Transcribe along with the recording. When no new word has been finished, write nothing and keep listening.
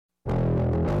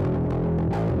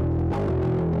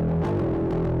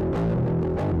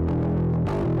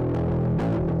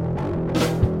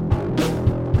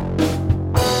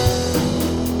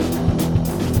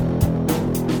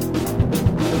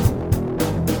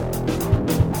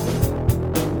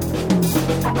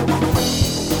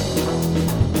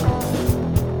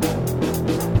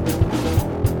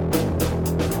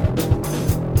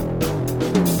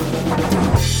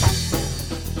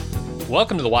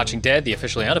Welcome to The Watching Dead, the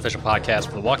officially unofficial podcast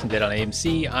for The Walking Dead on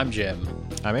AMC. I'm Jim.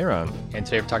 I'm Aaron. And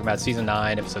today we're talking about Season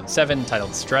 9, Episode 7,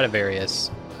 titled Stradivarius.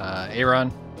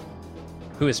 Aaron,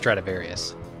 who is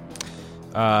Stradivarius?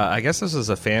 I guess this is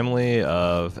a family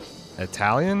of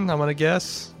Italian, I'm going to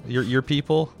guess. Your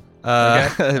people.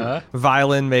 Okay.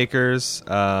 Violin makers in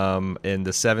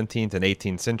the 17th and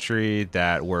 18th century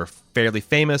that were fairly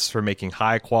famous for making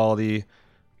high-quality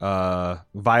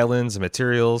violins and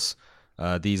materials.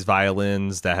 These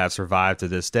violins that have survived to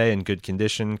this day in good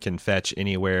condition can fetch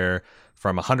anywhere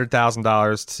from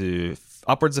 $100,000 to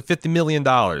upwards of $50 million,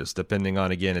 depending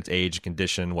on, again, its age,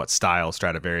 condition, what style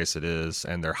Stradivarius it is.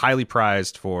 And they're highly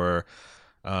prized for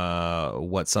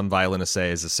what some violinists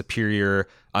say is a superior,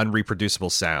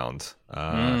 unreproducible sound.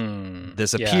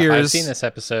 This appears... I've seen this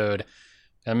episode.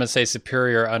 I'm going to say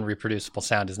superior, unreproducible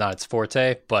sound is not its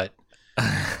forte, but...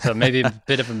 So maybe a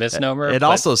bit of a misnomer. It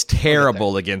also is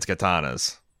terrible against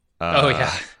katanas.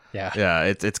 Yeah.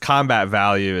 Its combat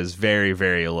value is very,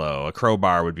 very low. A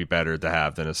crowbar would be better to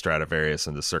have than a Stradivarius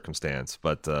in this circumstance.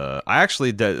 But I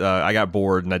actually did. I got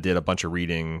bored and I did a bunch of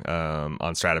reading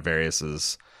on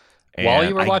Stradivarius's. While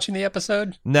you were watching the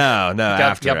episode? No,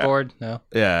 after. Got bored? No.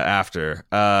 Yeah, after.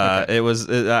 Okay.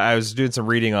 I was doing some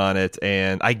reading on it,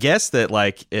 and I guess that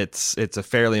like it's a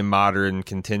fairly modern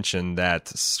contention that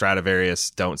Stradivarius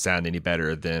don't sound any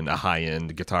better than a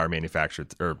high-end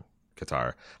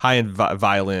high-end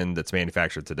violin that's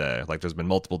manufactured today. Like there's been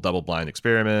multiple double-blind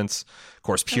experiments. Of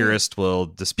course, purists will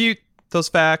dispute those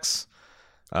facts.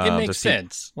 It makes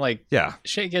sense. Like, yeah,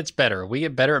 shit gets better. We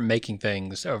get better at making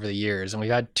things over the years, and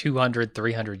we've had 200,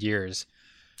 300 years.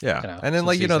 Yeah. And then,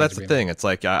 that's the thing. It's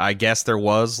like, I guess there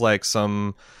was like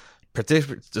some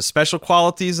particular special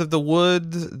qualities of the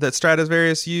wood that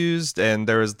Stradivarius used, and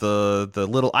there was the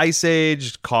little ice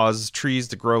age caused trees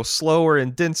to grow slower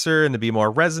and denser and to be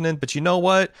more resonant. But you know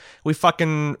what? We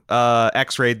fucking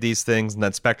x-rayed these things and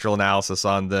then spectral analysis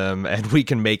on them, and we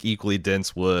can make equally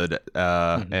dense wood.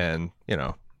 And,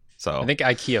 so I think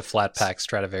IKEA flat pack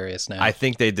Stradivarius now. I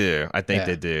think they do.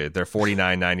 They do. They're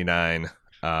 $49.99.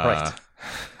 Right.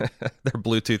 They're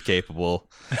Bluetooth capable.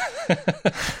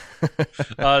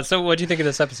 So what do you think of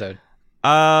this episode?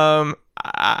 I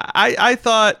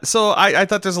thought so. I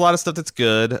thought there's a lot of stuff that's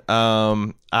good.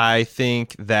 I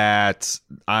think that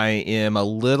I am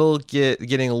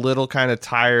getting a little kind of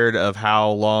tired of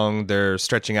how long they're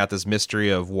stretching out this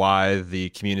mystery of why the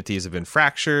communities have been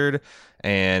fractured,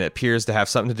 and it appears to have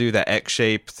something to do with that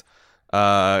X-shaped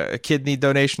kidney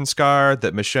donation scar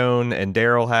that Michonne and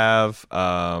Daryl have.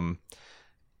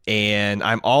 And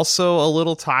I'm also a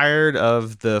little tired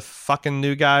of the fucking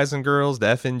new guys and girls, the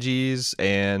FNGs,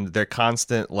 and their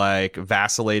constant, like,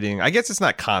 vacillating. I guess it's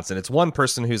not constant. It's one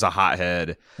person who's a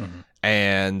hothead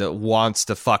and wants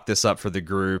to fuck this up for the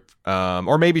group.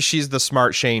 Or maybe she's the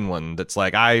smart Shane one that's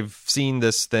like, I've seen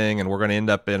this thing and we're going to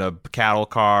end up in a cattle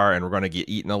car and we're going to get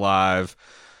eaten alive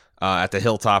at the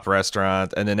Hilltop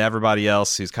restaurant. And then everybody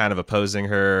else who's kind of opposing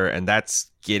her, and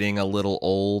that's getting a little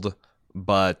old.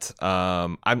 But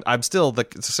I'm still the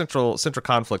central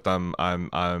conflict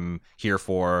I'm here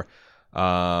for.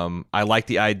 I like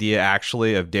the idea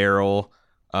actually of Daryl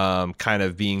kind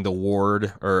of being the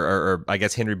ward, or I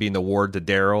guess Henry being the ward to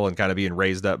Daryl and kind of being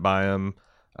raised up by him.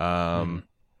 And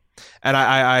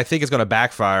I think it's going to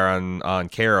backfire on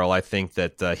Carol. I think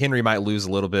that Henry might lose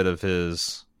a little bit of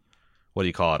his, what do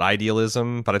you call it,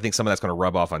 idealism, but I think some of that's going to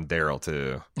rub off on Daryl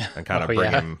too, and kind of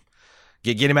bring him.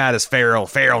 Get him out of his feral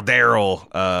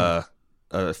Daryl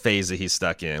phase that he's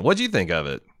stuck in. What do you think of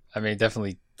it? I mean, it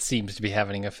definitely seems to be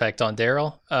having an effect on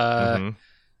Daryl.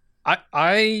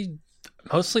 I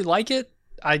mostly like it.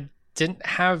 I didn't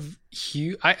have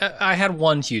I had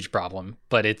one huge problem,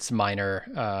 but it's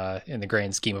minor in the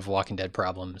grand scheme of Walking Dead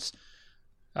problems.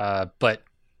 But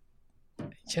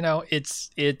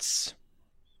it's.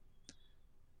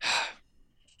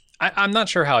 I'm not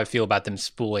sure how I feel about them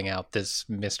spooling out this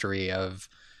mystery of,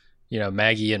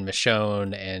 Maggie and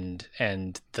Michonne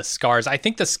and the scars. I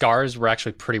think the scars were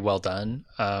actually pretty well done.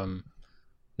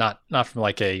 Not from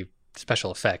like a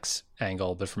special effects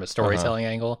angle, but from a storytelling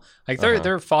angle. Like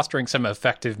they're fostering some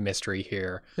effective mystery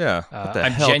here. Yeah.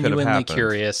 I'm genuinely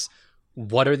curious.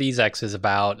 What are these X's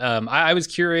about? I was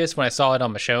curious when I saw it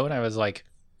on Michonne. I was like,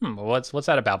 what's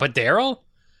that about? But Daryl?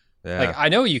 Yeah. Like, I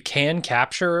know you can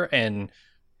capture and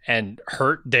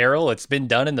hurt Daryl. It's been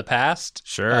done in the past.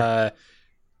 Sure.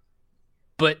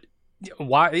 But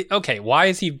why? Okay, why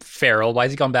is he feral? Why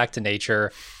has he gone back to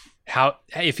nature? how,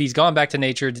 if he's gone back to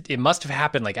nature, it must have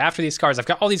happened like after these scars. I've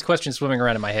got all these questions swimming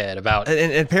around in my head about.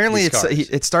 And apparently,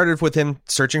 it started with him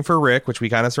searching for Rick, which we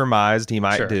kind of surmised he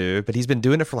might do, but he's been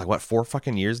doing it for like what, 4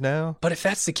 fucking years now. But if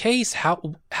that's the case,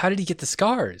 how did he get the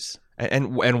scars?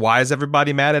 And why is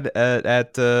everybody mad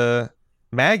at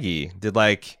Maggie? Did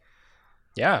like.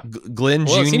 Yeah, Glenn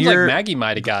Jr. It seems like Maggie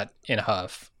might have got in a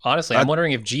huff. Honestly, I'm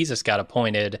wondering if Jesus got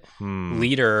appointed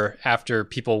leader after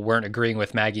people weren't agreeing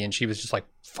with Maggie, and she was just like,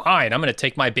 "Fine, I'm going to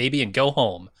take my baby and go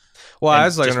home." Well, I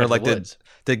was like,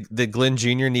 did Glenn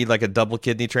Jr. need like a double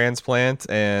kidney transplant,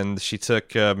 and she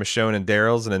took Michonne and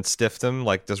Daryl's and then stiffed him,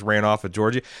 like just ran off with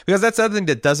Georgie? Because that's the other thing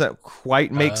that doesn't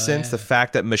quite make sense. The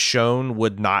fact that Michonne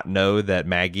would not know that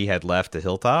Maggie had left the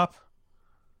Hilltop.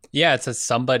 Yeah, it says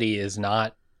somebody is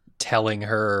not telling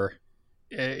her,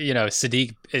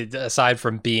 Siddiq, aside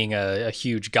from being a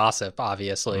huge gossip,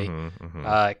 obviously,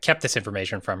 kept this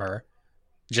information from her,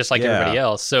 just like everybody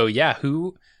else. So yeah,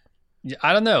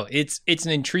 I don't know. It's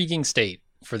an intriguing state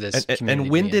for this community.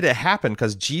 And when did it happen?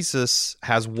 Because Jesus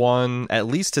has won at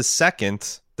least his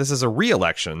second. This is a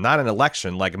re-election, not an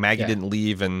election. Like Maggie didn't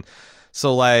leave, and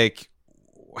so like.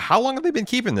 How long have they been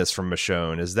keeping this from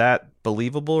Michonne? Is that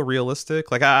believable,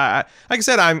 realistic? Like like I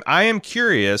said, I am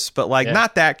curious, but like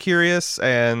not that curious.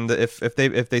 And if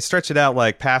they stretch it out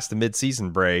like past the mid-season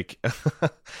break,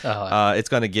 it's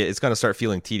gonna start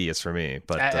feeling tedious for me.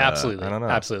 But absolutely, I don't know.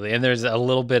 Absolutely. And there's a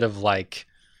little bit of like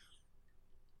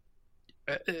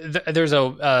there's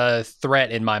a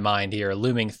threat in my mind here, a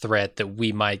looming threat that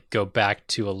we might go back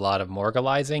to a lot of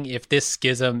morgalizing if this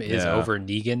schism is over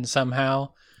Negan somehow.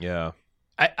 Yeah.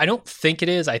 I don't think it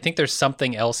is. I think there's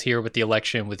something else here with the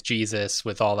election, with Jesus,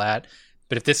 with all that.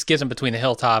 But if this schism between the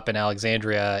Hilltop and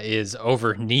Alexandria is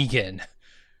over Negan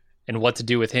and what to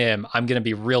do with him, I'm going to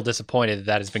be real disappointed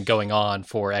that has been going on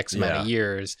for X amount of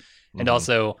years. And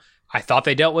also, I thought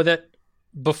they dealt with it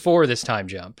before this time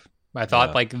jump. I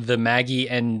thought like the Maggie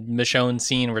and Michonne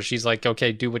scene where she's like,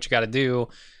 okay, do what you got to do.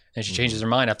 And she changes her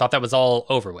mind. I thought that was all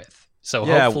over with. So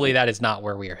hopefully that is not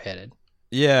where we are headed.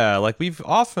 Yeah, like we've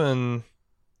often...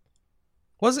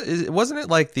 Wasn't it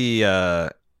like the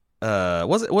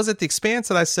was it the Expanse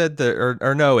that I said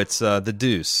or no, it's the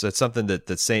Deuce. It's something that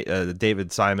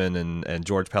David Simon and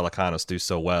George Pelecanos do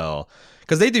so well,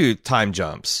 because they do time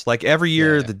jumps. Like every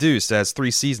year the Deuce has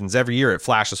 3 seasons. Every year it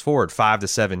flashes forward 5 to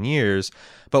 7 years.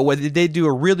 But what they do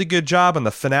a really good job on the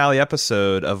finale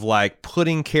episode of like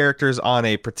putting characters on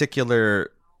a particular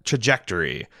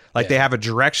trajectory. Like they have a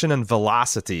direction and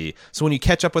velocity, so when you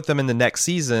catch up with them in the next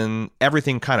season,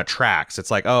 everything kind of tracks.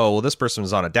 It's like, oh well, this person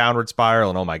was on a downward spiral,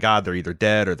 and oh my god, they're either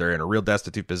dead or they're in a real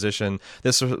destitute position.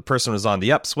 This person was on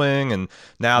the upswing, and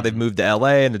now they've moved to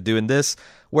LA and they're doing this.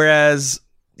 Whereas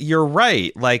you're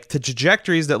right, like the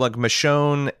trajectories that like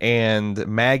Michonne and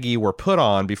Maggie were put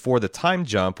on before the time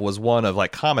jump was one of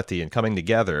like comity and coming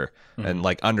together and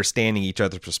like understanding each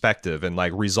other's perspective and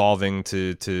like resolving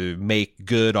to make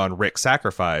good on Rick's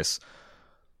sacrifice.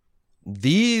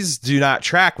 These do not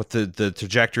track with the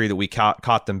trajectory that we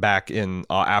caught them back in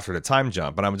after the time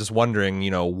jump. And I'm just wondering,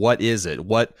 what is it?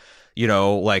 What,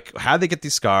 like how they get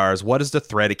these scars? What is the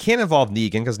threat? It can't involve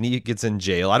Negan because Negan's in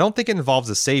jail. I don't think it involves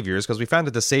the Saviors because we found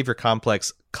that the Savior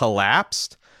complex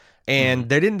collapsed. And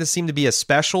there didn't seem to be a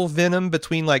special venom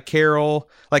between like Carol.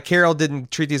 Like Carol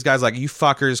didn't treat these guys like, you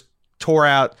fuckers tore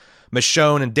out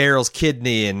Michonne and Daryl's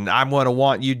kidney and I'm going to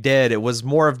want you dead. It was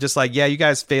more of just like, yeah, you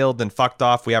guys failed and fucked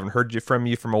off. We haven't heard from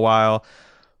you from a while.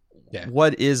 Yeah.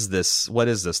 What is this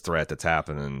threat that's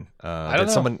happening? Did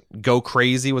someone go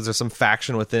crazy? Was there some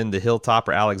faction within the Hilltop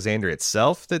or Alexandria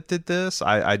itself that did this?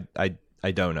 I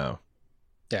don't know.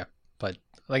 Yeah, but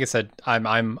like I said,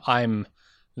 I'm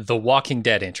The Walking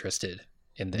Dead interested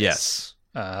in this. Yes.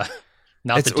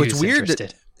 Not the Deuce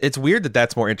interested. It's weird that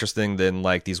that's more interesting than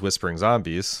like these whispering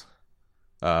zombies.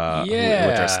 Which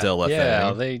are still a thing.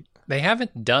 Yeah, they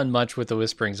haven't done much with the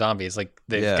whispering zombies. Like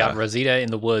they've got Rosita in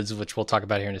the woods, which we'll talk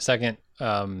about here in a second.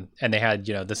 And they had,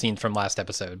 the scene from last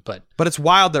episode, but it's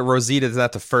wild that Rosita is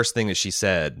not the first thing that she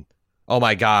said. Oh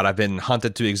my God, I've been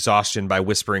hunted to exhaustion by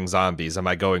whispering zombies. Am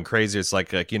I going crazy? It's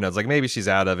like it's like maybe she's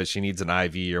out of it. She needs an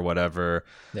IV or whatever.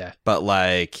 Yeah. But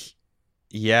like,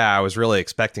 yeah, I was really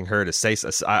expecting her to say.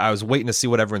 I was waiting to see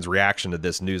what everyone's reaction to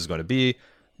this news is going to be.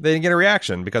 They didn't get a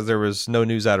reaction because there was no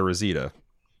news out of Rosita.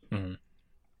 Mm-hmm.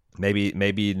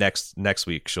 Maybe next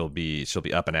week she'll be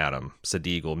up and at him.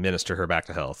 Siddiq will minister her back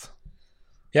to health.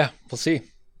 Yeah, we'll see.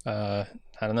 I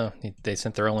don't know. They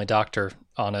sent their only doctor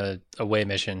on a away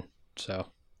mission, so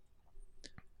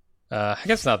I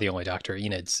guess not the only doctor.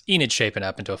 Enid's shaping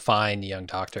up into a fine young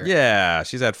doctor. Yeah,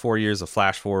 she's had 4 years of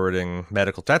flash forwarding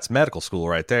medical. That's medical school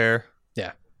right there.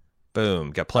 Yeah.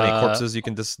 Boom. Got plenty of corpses you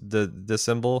can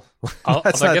disassemble. I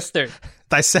guess they're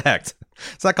dissect.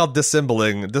 It's not called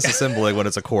disassembling when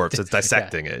it's a corpse. It's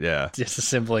dissecting it. Yeah.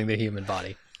 Disassembling the human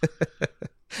body.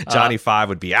 Johnny Five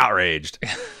would be outraged.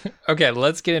 Okay,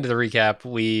 let's get into the recap.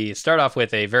 We start off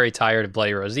with a very tired and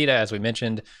bloody Rosita, as we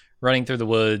mentioned, running through the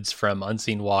woods from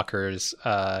unseen walkers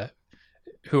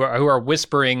who are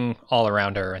whispering all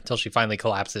around her until she finally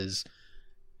collapses,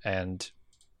 and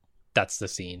that's the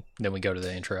scene. Then we go to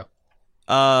the intro.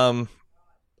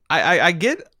 I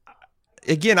get,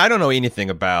 again, I don't know anything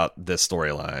about this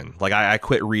storyline. Like I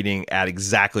quit reading at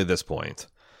exactly this point.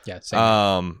 Yeah,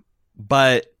 same.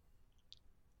 But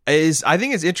I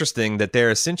think it's interesting that they're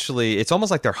essentially, it's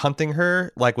almost like they're hunting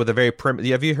her, like with a very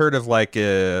have you heard of like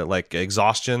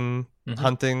exhaustion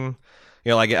hunting?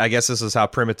 You know, like I guess this is how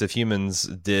primitive humans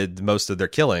did most of their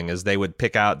killing, is they would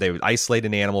isolate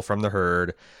an animal from the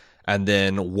herd and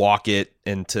then walk it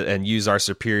into and use our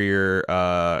superior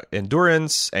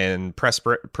endurance and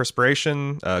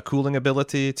perspiration, cooling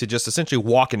ability to just essentially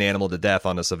walk an animal to death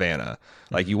on the savannah.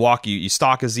 Like you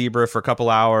stalk a zebra for a couple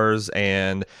hours,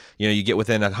 and you get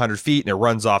within 100 feet and it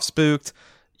runs off spooked.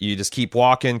 You just keep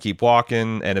walking,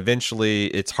 and eventually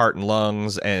it's heart and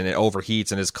lungs, and it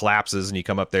overheats and it collapses, and you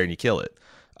come up there and you kill it.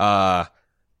 I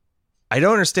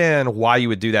don't understand why you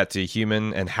would do that to a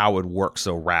human and how it would work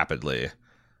so rapidly.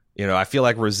 I feel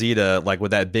like Rosita, like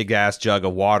with that big ass jug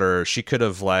of water, she could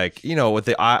have, like, with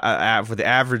the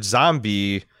average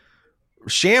zombie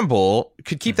shamble,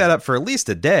 could keep that up for at least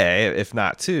a day, if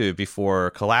not two,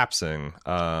 before collapsing.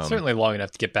 Certainly long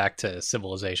enough to get back to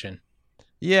civilization.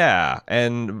 Yeah,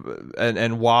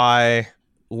 and why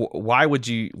would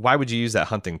you use that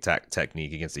hunting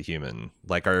technique against a human?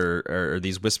 Like, are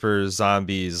these whisper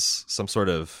zombies some sort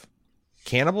of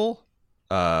cannibal?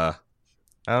 I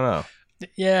don't know.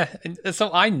 Yeah,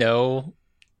 so I know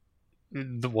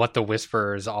what the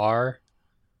Whisperers are,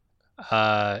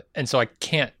 and so I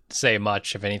can't say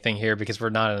much of anything here because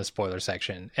we're not in the spoiler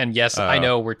section. And yes, I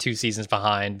know we're 2 seasons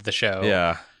behind the show.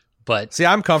 Yeah, but see,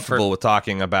 I'm comfortable with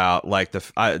talking about like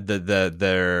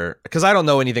their, because I don't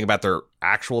know anything about their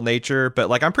actual nature, but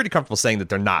like I'm pretty comfortable saying that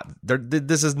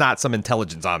this is not some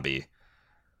intelligent zombie.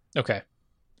 Okay,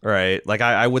 right? Like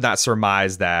I would not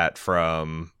surmise that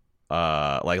from.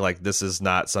 Like this is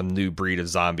not some new breed of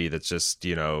zombie that's just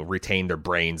retained their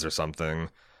brains or something,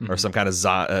 or some kind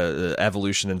of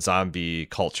evolution in zombie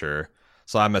culture.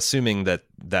 So I'm assuming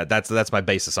that's my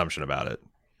base assumption about it.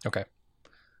 Okay.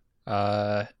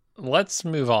 Let's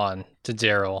move on to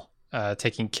Daryl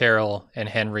taking Carol and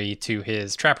Henry to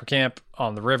his trapper camp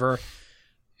on the river,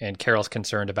 and Carol's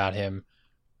concerned about him.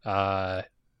 I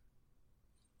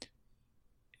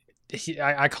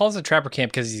call it a trapper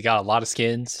camp because he's got a lot of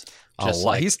skins.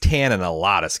 He's tanning a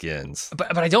lot of skins.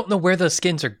 But I don't know where those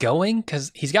skins are going,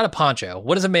 because he's got a poncho.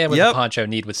 What does a man with a poncho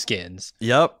need with skins?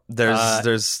 Yep.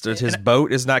 There's his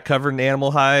boat is not covered in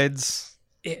animal hides.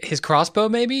 His crossbow,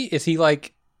 maybe? Is he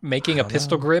like making a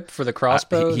pistol grip for the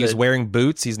crossbow? He's wearing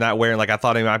boots. He's not wearing, like, I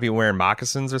thought he might be wearing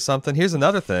moccasins or something. Here's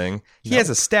another thing. He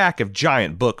has a stack of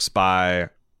giant books by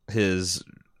his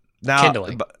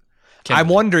Kindling. I'm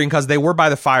wondering, because they were by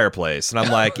the fireplace, and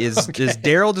I'm like, is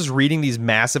Daryl just reading these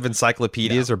massive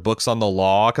encyclopedias or books on the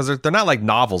law? Because they're not like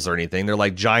novels or anything. They're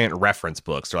like giant reference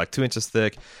books. They're like 2 inches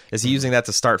thick. Is he using that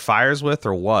to start fires with,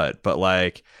 or what? But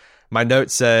like, my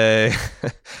notes say,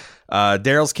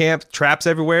 Daryl's camp, traps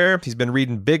everywhere. He's been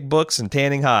reading big books and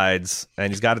tanning hides,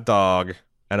 and he's got a dog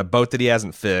and a boat that he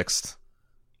hasn't fixed.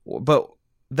 But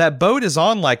that boat is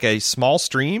on like a small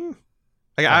stream.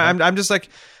 Like, I'm just like.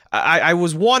 I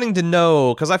was wanting to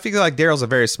know, because I feel like Daryl's a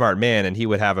very smart man, and he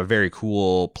would have a very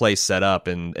cool place set up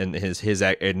in his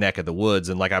neck of the woods.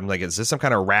 And like, I'm like, is this some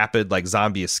kind of rapid like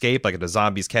zombie escape? Like if the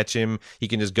zombies catch him, he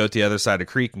can just go to the other side of the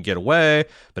creek and get away.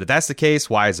 But if that's the case,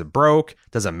 why is it broke?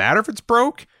 Doesn't matter if it's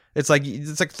broke. It's like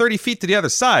 30 feet to the other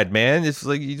side, man. It's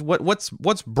like,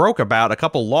 what's broke about a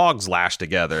couple logs lashed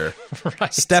together?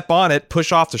 Right. Step on it,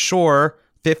 push off the shore.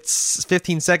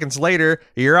 15 seconds later,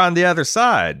 you're on the other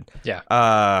side. Yeah.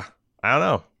 I don't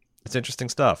know. It's interesting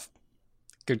stuff.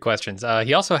 Good questions.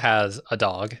 He also has a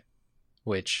dog,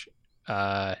 which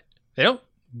they don't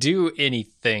do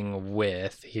anything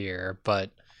with here, but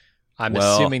I'm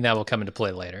assuming that will come into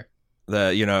play later.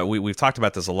 We've talked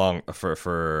about this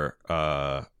for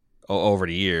over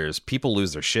the years. People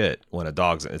lose their shit when a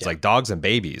dog's. It's like dogs and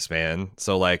babies, man.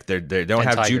 So like they don't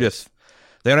have tigers. Judith.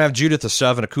 They don't have Judith to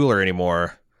shove in a cooler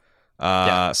anymore.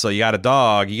 So you got a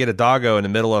dog. You get a doggo in the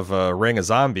middle of a ring of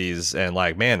zombies, and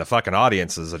like, man, the fucking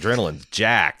audience's adrenaline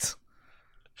jacked.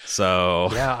 So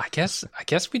yeah, I guess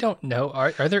we don't know.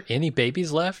 Are there any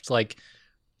babies left? Like,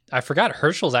 I forgot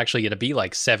Herschel's actually going to be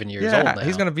like 7 years old now.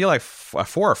 He's going to be like 4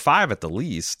 or 5 at the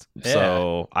least. Yeah.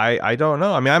 So I don't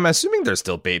know. I mean, I'm assuming there's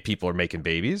still people are making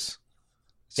babies.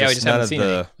 We just haven't seen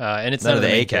any. And it's none of the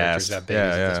main characters that have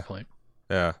babies at this point.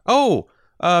 Yeah. Oh,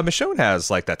 Michonne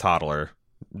has like that toddler,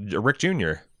 Rick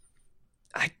Jr.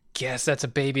 I guess that's a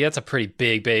baby. That's a pretty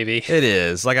big baby. It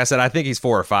is. Like I said, I think he's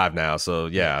 4 or 5 now. So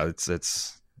yeah,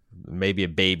 it's maybe a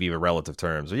baby with relative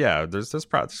terms. But yeah, there's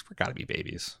got to be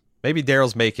babies. Maybe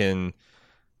Daryl's making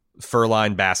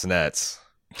fur-lined bassinets,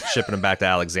 shipping them back to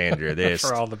Alexandria. They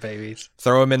for all the babies.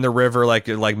 Throw them in the river like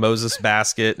Moses'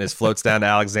 basket, and it floats down to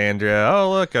Alexandria. Oh,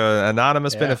 look,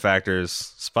 anonymous benefactors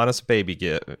spun us a baby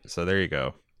gift. So there you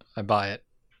go. I buy it.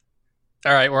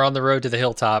 All right, we're on the road to the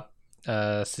hilltop.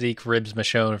 Siddiq ribs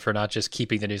Michonne for not just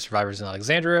keeping the new survivors in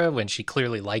Alexandria when she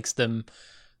clearly likes them.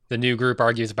 The new group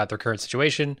argues about their current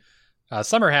situation.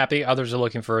 Some are happy. Others are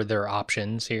looking for their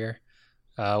options here.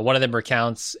 One of them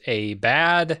recounts a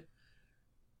bad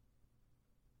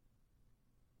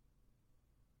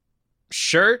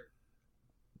shirt.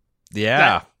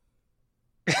 Yeah.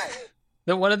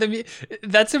 That one of them.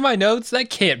 That's in my notes. That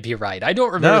can't be right. I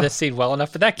don't remember this scene well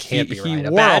enough, but that can't be right.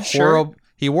 A bad shirt.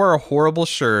 He wore a horrible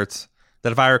shirt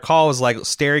that, if I recall, was like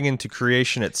staring into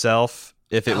creation itself.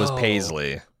 If it was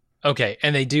Paisley. Okay,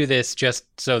 and they do this just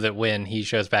so that when he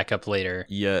shows back up later,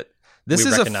 this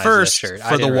is a first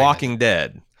for The Walking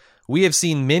Dead. We have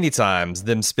seen many times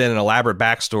them spin an elaborate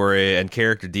backstory and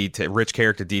rich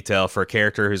character detail for a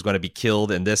character who's going to be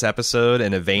killed in this episode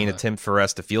in a vain attempt for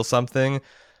us to feel something.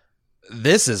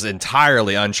 This is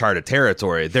entirely uncharted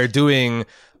territory. They're doing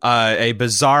a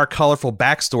bizarre, colorful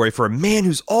backstory for a man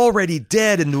who's already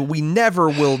dead and we never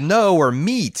will know or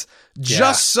meet,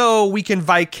 just so we can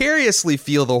vicariously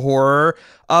feel the horror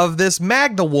of this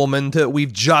Magna woman that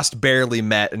we've just barely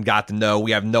met and got to know.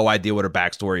 We have no idea what her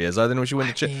backstory is, other than when she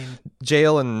went to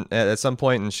jail and at some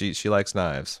point, and she likes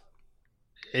knives.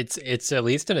 It's at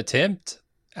least an attempt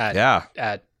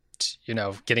at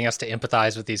getting us to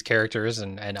empathize with these characters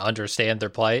and understand their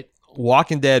plight.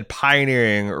 Walking Dead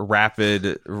pioneering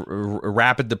rapid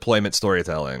deployment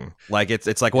storytelling. Like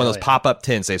it's like one of those pop-up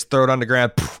tents. They just throw it on the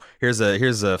ground. Poof, here's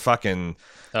a fucking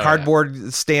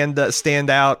cardboard stand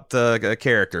out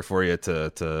character for you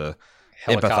to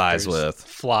empathize with.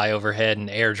 Fly overhead and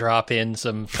airdrop in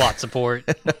some plot support.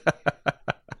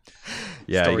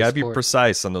 Yeah, you gotta be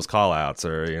precise on those call outs,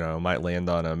 or might land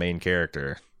on a main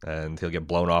character and he'll get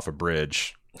blown off a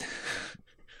bridge.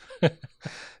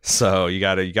 So you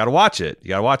gotta watch it. You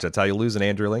gotta watch it. That's how you lose an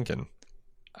Andrew Lincoln.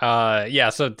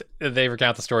 So they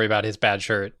recount the story about his bad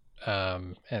shirt,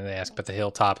 and they ask about the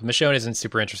hilltop. Michonne isn't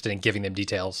super interested in giving them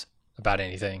details about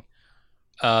anything.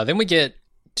 Then we get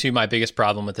to my biggest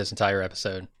problem with this entire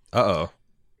episode.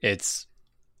 It's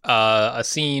a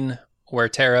scene where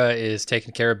Tara is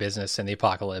taking care of business in the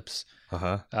apocalypse.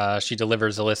 She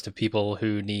delivers a list of people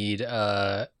who need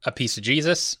a piece of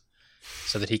Jesus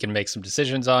so that he can make some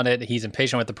decisions on it. He's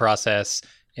impatient with the process,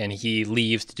 and he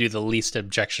leaves to do the least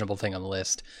objectionable thing on the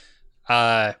list.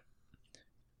 That's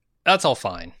all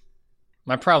fine.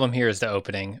 My problem here is the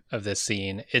opening of this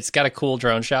scene. It's got a cool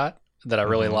drone shot that I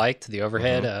really liked, the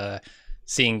overhead,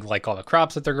 seeing like all the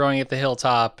crops that they're growing at the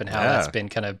hilltop and how that's been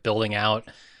kind of building out.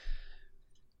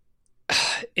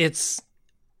 It's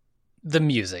the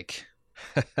music.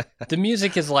 The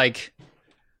music is like,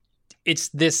 it's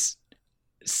this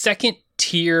second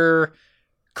tier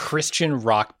Christian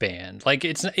rock band. Like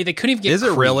they couldn't even get. Is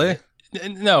it really?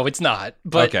 No, it's not.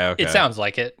 But okay. It sounds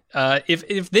like it.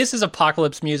 If this is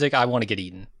apocalypse music, I want to get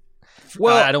eaten.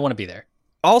 Well, I don't want to be there.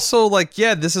 Also,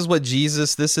 this is what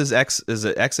Jesus. This is is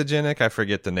it exegenic? I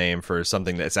forget the name for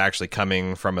something that's actually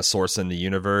coming from a source in the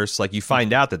universe. Like you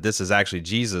find out that this is actually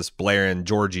Jesus blaring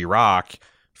Georgie rock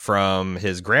from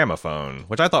his gramophone,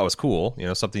 which I thought was cool.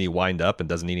 Something you wind up and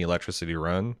doesn't need any electricity to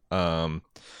run. But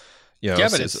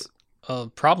it's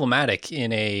problematic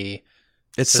in a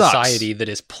society that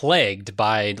is plagued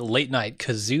by late night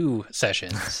kazoo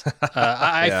sessions.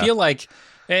 I feel like,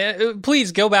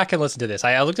 please go back and listen to this.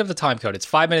 I looked up the time code. It's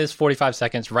 5 minutes, 45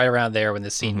 seconds, right around there when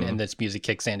this scene and this music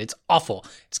kicks in. It's awful.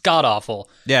 It's god awful.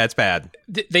 Yeah, it's bad.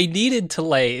 They needed to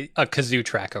lay a kazoo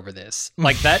track over this.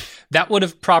 Like that would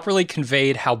have properly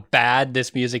conveyed how bad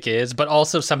this music is, but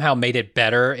also somehow made it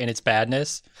better in its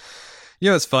badness.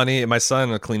 It's funny. My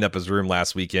son cleaned up his room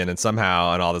last weekend, and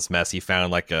somehow in all this mess, he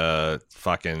found like a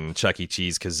fucking Chuck E.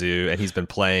 Cheese kazoo, and he's been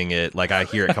playing it. Like I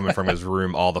hear it coming from his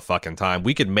room all the fucking time.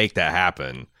 We could make that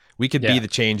happen. We could be the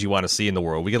change you want to see in the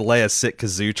world. We could lay a sick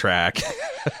kazoo track,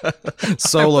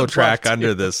 solo track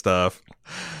under this stuff.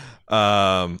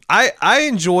 I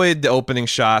enjoyed the opening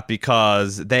shot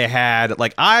because they had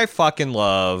I fucking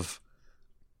love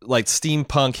like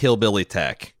steampunk hillbilly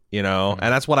tech, you know,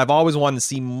 and that's what I've always wanted to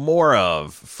see more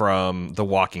of from The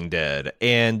Walking Dead.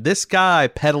 And this guy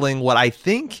peddling what I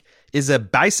think is a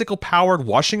bicycle powered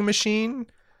washing machine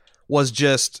was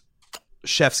just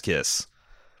chef's kiss.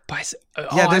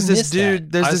 There's this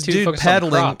dude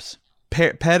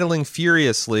pedaling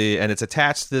furiously, and it's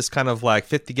attached to this kind of like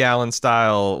 50-gallon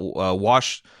style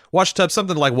wash tub,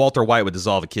 something like Walter White would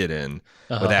dissolve a kid in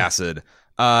with acid.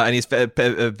 And he's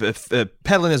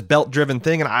pedaling his belt-driven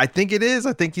thing, and I think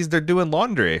they're doing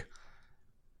laundry.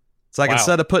 It's like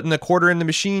instead of putting a quarter in the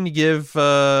machine, you give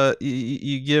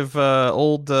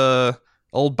old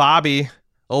Bobby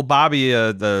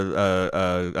a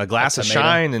glass of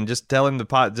shine and just tell him to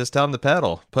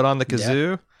pedal. Put on the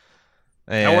kazoo.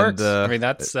 And, that works. I mean,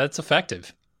 that's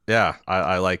effective. Yeah,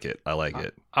 I like it.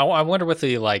 I wonder what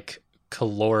the like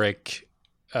caloric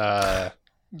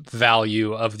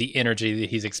value of the energy that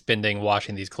he's expending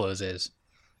washing these clothes is.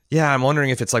 Yeah, I'm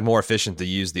wondering if it's like more efficient to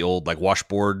use the old like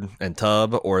washboard and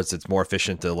tub, or is it more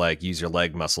efficient to like use your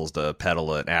leg muscles to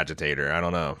pedal an agitator? I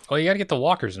don't know. Well, you got to get the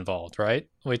walkers involved, right?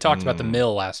 We talked about the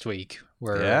mill last week,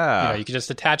 where you could just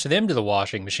attach them to the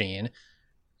washing machine.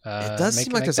 It does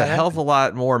seem like there's a hell of a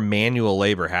lot more manual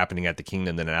labor happening at the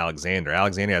Kingdom than in Alexandria.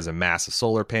 Alexandria has a massive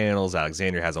solar panels.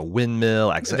 Alexandria has a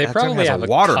windmill. They probably have a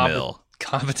water mill.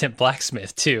 Competent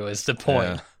blacksmith too. Is the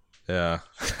point? Yeah.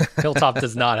 Hilltop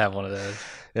does not have one of those.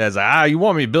 Yeah, it's like, you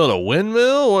want me to build a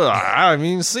windmill? Well, I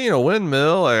mean, seeing a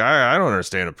windmill, like, I don't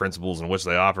understand the principles in which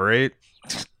they operate.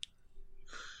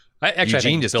 I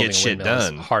think just gets shit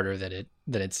done harder than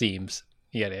it seems.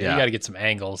 You got to get some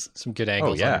good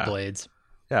angles on the blades.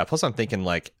 Yeah. Plus, I'm thinking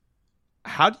like,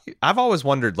 I've always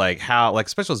wondered like how, like,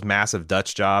 especially those massive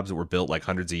Dutch jobs that were built like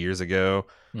hundreds of years ago.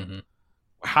 Mm-hmm.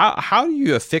 How do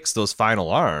you affix those final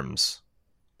arms?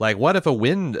 Like, what if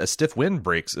a stiff wind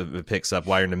picks up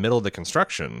while you're in the middle of the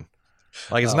construction?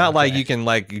 Like, it's not like you can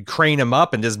like crane them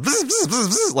up and just bzz, bzz, bzz,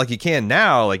 bzz, like you can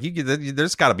now. Like,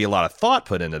 there's got to be a lot of thought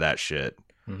put into that shit.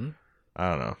 Mm-hmm. I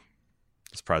don't know.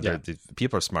 It's probably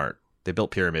people are smart. They built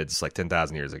pyramids like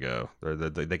 10,000 years ago.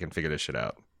 They can figure this shit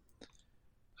out.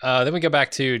 Then we go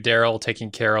back to Daryl taking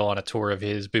Carol on a tour of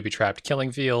his booby-trapped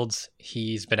killing fields.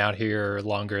 He's been out here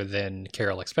longer than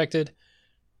Carol expected.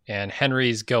 And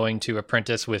Henry's going to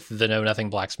apprentice with the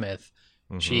know-nothing blacksmith.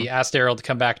 Mm-hmm. She asked Daryl to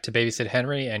come back to babysit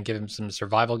Henry and give him some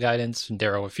survival guidance. And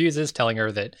Daryl refuses, telling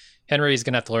her that Henry's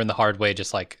going to have to learn the hard way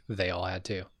just like they all had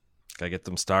to. Gotta get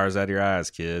them stars out of your eyes,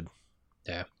 kid.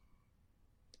 Yeah.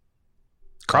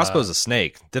 Crossbow's a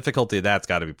snake. Difficulty of that's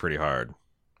got to be pretty hard.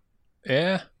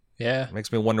 Yeah.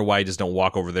 Makes me wonder why you just don't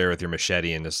walk over there with your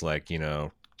machete and just like,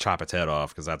 chop its head off,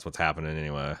 because that's what's happening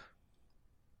anyway.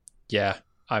 Yeah.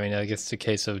 I mean, I guess it's a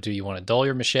case of, do you want to dull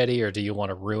your machete or do you want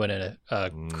to ruin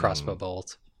a crossbow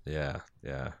bolt? Yeah.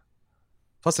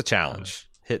 Plus a challenge.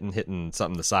 Hitting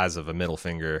something the size of a middle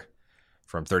finger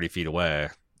from 30 feet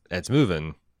away. And it's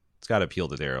moving. It's got to appeal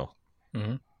to Daryl.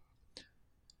 Mm-hmm.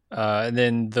 And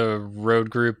then the road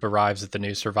group arrives at the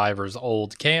new survivors'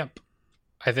 old camp,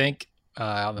 I think,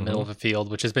 out in the middle of a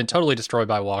field, which has been totally destroyed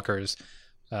by walkers.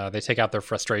 They take out their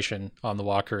frustration on the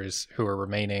walkers who are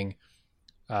remaining.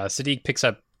 Sadiq picks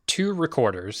up 2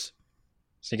 recorders.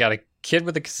 So you got a kid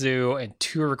with a kazoo and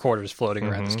 2 recorders floating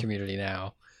around this community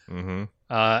now. Mm-hmm.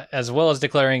 As well as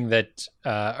declaring that,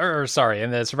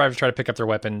 and the survivors try to pick up their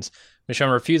weapons.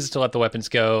 Michonne refuses to let the weapons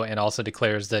go and also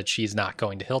declares that she's not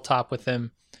going to Hilltop with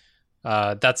them.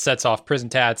 That sets off prison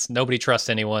tats. Nobody trusts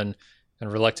anyone.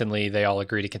 And reluctantly, they all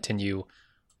agree to continue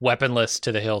weaponless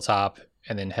to the Hilltop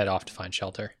and then head off to find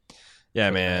shelter. Yeah,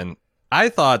 man. I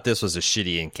thought this was a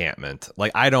shitty encampment.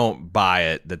 Like, I don't buy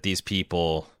it that these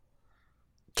people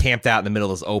camped out in the middle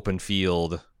of this open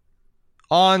field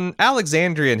on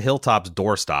Alexandria and Hilltop's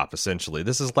doorstop, essentially.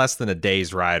 This is less than a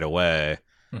day's ride away.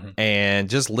 Mm-hmm. And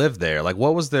just lived there. Like,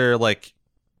 what was their, like...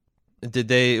 Did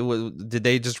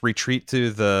they just retreat to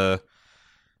the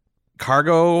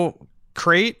cargo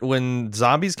crate when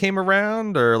zombies came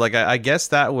around? Or, like, I guess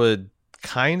that would...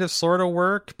 kind of sort of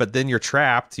work, but then you're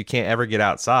trapped. You can't ever get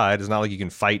outside. It's not like you can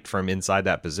fight from inside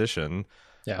that position.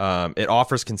 Yeah. It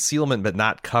offers concealment but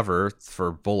not cover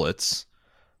for bullets.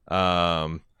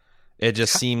 It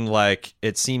just seemed like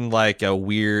a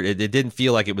weird, it didn't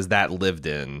feel like it was that lived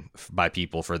in by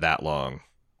people for that long.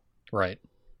 Right.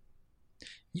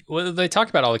 Well, they talk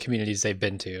about all the communities they've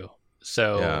been to.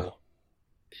 So,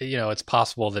 it's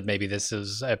possible that maybe this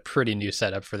is a pretty new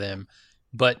setup for them,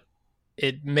 but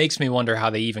it makes me wonder how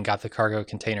they even got the cargo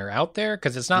container out there,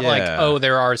 because it's not like,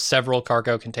 there are several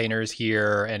cargo containers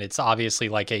here and it's obviously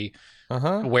like a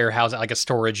warehouse, like a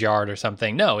storage yard or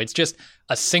something. No, it's just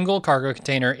a single cargo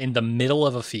container in the middle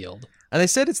of a field. And they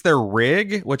said it's their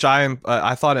rig, which I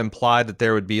thought implied that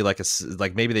there would be like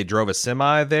maybe they drove a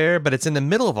semi there, but it's in the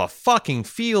middle of a fucking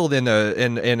field in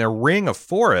a ring of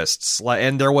forests,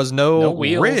 and there was no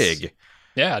rig.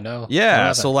 Yeah, no.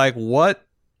 Yeah, so like what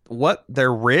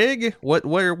their rig?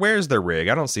 Where's their rig?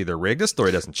 I don't see their rig. This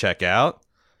story doesn't check out.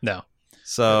 No.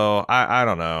 So I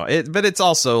don't know. But it's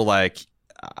also like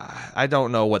I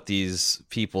don't know what these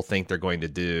people think they're going to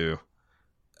do.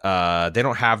 They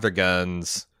don't have their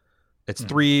guns. It's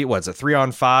 3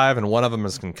 on 5, and one of them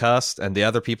is concussed, and the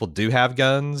other people do have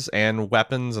guns and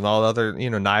weapons and all other,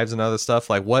 knives and other stuff.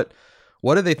 Like, what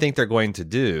do they think they're going to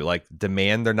do? Like,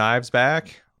 demand their knives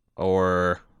back?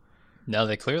 Or... No,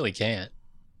 they clearly can't.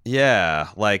 Yeah,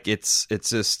 like, it's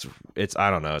I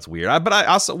don't know, it's weird.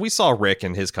 But we saw Rick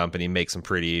and his company make some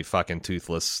pretty fucking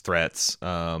toothless threats,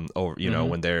 over,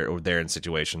 when they're in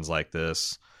situations like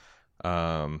this. So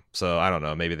I don't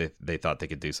know, maybe they thought they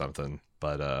could do something,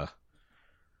 but,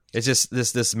 it's just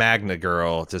this Magna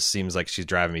girl just seems like she's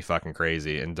driving me fucking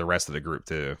crazy, and the rest of the group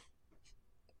too.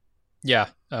 Yeah.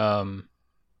 I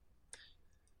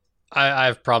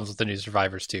have problems with the new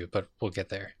survivors too, but we'll get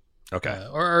there. Okay.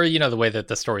 Or the way that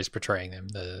the story's portraying them,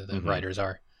 the writers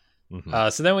are. Mm-hmm.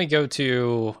 So then we go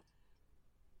to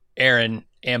Aaron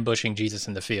ambushing Jesus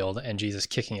in the field and Jesus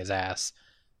kicking his ass.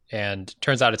 And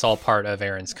turns out it's all part of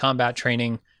Aaron's combat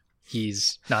training.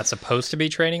 He's not supposed to be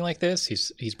training like this.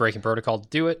 He's breaking protocol to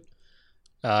do it.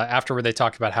 Afterward, they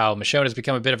talk about how Michonne has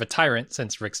become a bit of a tyrant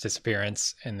since Rick's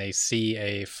disappearance, and they see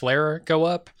a flare go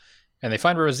up, and they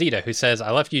find Rosita, who says,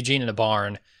 "I left Eugene in a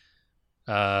barn,"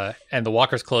 and the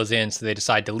walkers close in, so they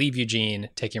decide to leave Eugene,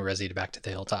 taking Rosita back to the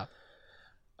hilltop.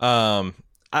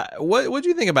 What do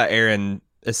you think about Aaron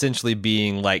essentially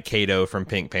being like Kato from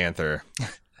Pink Panther?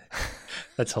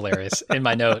 That's hilarious. In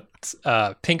my notes,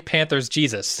 Pink Panther's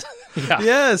Jesus. Yeah.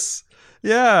 Yes.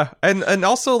 Yeah. And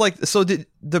also, like, so did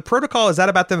the protocol, is that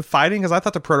about them fighting? Because I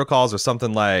thought the protocols are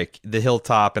something like the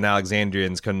Hilltop and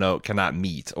Alexandrians cannot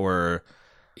meet, or...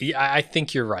 Yeah, I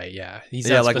think you're right, yeah. He's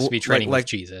not supposed to be training with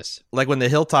Jesus. Like, when the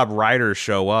Hilltop riders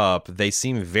show up, they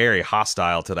seem very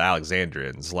hostile to the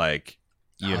Alexandrians. Like,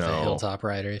 the Hilltop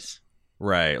riders.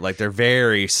 Right, like they're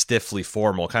very stiffly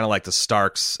formal, kind of like the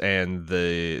Starks and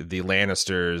the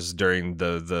Lannisters during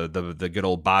the good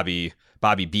old Bobby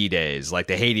B days. Like,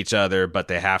 they hate each other, but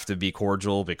they have to be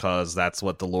cordial because that's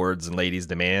what the lords and ladies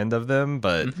demand of them.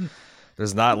 But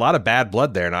there's not a lot of bad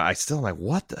blood there, and I still am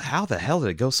like, how the hell did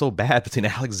it go so bad between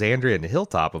Alexandria and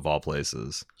Hilltop of all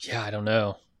places? Yeah, I don't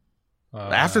know.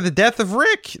 After the death of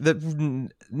Rick, that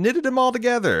knitted them all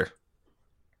together.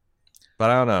 But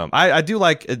I don't know. I do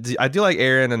like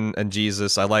Aaron and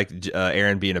Jesus. I like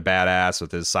Aaron being a badass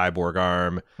with his cyborg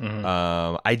arm.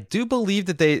 Mm-hmm. I do believe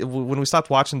that when we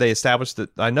stopped watching, they established that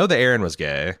I know that Aaron was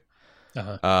gay.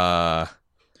 I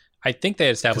think they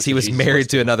established because he was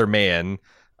married to another man.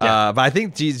 Yeah. But I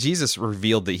think Jesus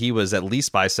revealed that he was at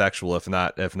least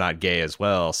bisexual, if not gay as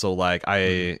well. So like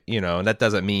and that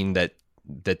doesn't mean that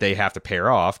they have to pair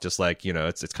off, just like,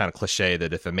 it's kind of cliche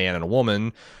that if a man and a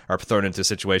woman are thrown into a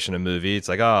situation in a movie, it's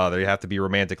like, oh, they have to be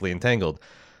romantically entangled.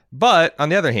 But on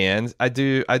the other hand, I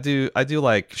do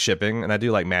like shipping, and I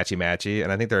do like matchy,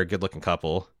 and I think they're a good looking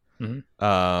couple.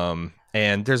 Mm-hmm.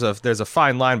 And there's a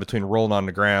fine line between rolling on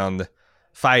the ground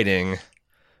fighting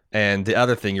and the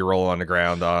other thing you roll on the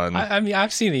ground on. I mean,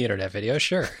 I've seen the internet video,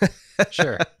 sure.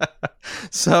 Sure.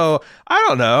 So I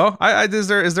don't know. Is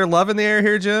there love in the air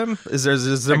here, Jim? Is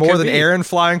there more than Aaron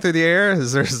flying through the air?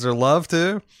 Is there love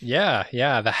too? Yeah.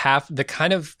 The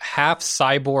kind of half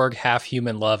cyborg, half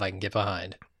human love I can get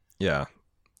behind. Yeah.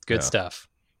 Good stuff.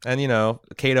 And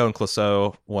Kato and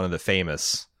Clouseau, one of the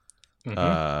famous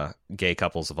gay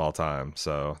couples of all time.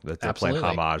 So they're playing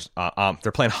homage.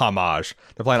 They're playing homage.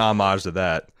 They're playing homage to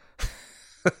that.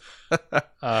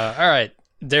 All right.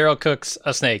 Daryl cooks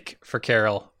a snake for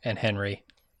Carol and Henry.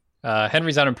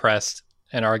 Henry's unimpressed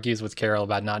and argues with Carol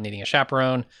about not needing a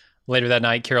chaperone. Later that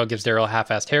night, Carol gives Daryl a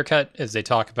half-assed haircut as they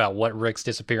talk about what Rick's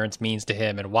disappearance means to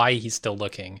him and why he's still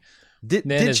looking. Did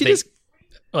she just...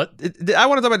 What? I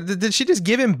want to talk about... Did she just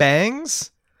give him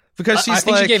bangs? Because she's I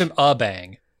think she gave him a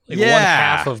bang. One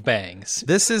half of bangs.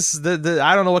 This is the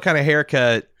I don't know what kind of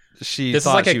haircut she This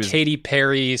is like a Katy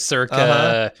Perry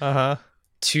circa...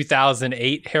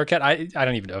 2008 haircut. I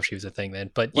don't even know if she was a thing then,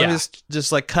 but yeah.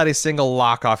 Just like cut a single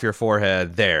lock off your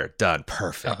forehead. There, done.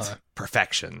 Perfect.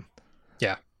 Perfection.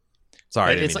 Yeah.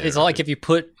 Sorry. It's like if you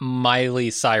put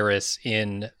Miley Cyrus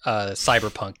in a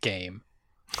Cyberpunk game.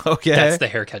 Okay. That's the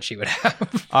haircut she would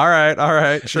have. All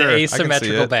right. Sure. The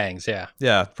asymmetrical bangs, yeah.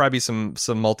 Yeah, probably some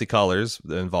multicolors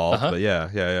involved, but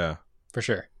yeah. For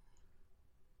sure.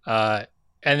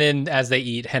 And then as they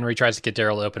eat, Henry tries to get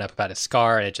Daryl to open up about his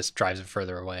scar, and it just drives him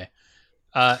further away.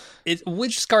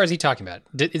 Which scar is he talking about?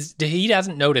 He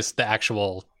hasn't noticed the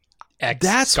actual X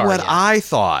That's scar what yet. I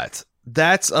thought.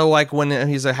 That's like when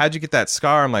he's like, how'd you get that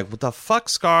scar? I'm like, what the fuck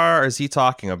scar is he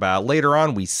talking about? Later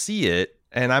on, we see it,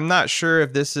 and I'm not sure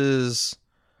if this is,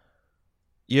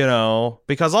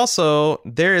 because also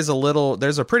there's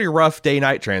a pretty rough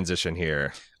day-night transition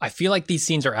here. I feel like these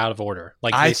scenes are out of order.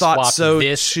 Like I they thought swapped so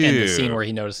this too. and the scene where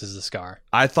he notices the scar.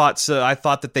 I thought so. I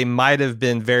thought that they might have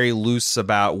been very loose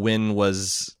about when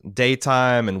was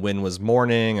daytime and when was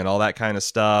morning and all that kind of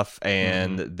stuff.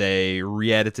 And they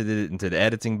re-edited it into the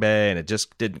editing bay, and it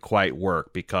just didn't quite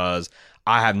work because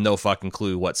I have no fucking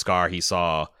clue what scar he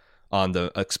saw on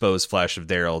the exposed flesh of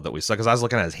Daryl that we saw. Because I was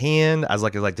looking at his hand. I was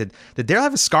like, did Daryl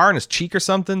have a scar on his cheek or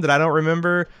something that I don't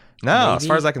remember? No, Maybe. As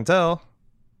far as I can tell.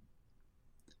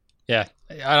 Yeah,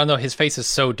 I don't know. His face is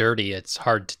so dirty; it's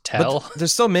hard to tell. But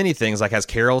there's so many things. Like, has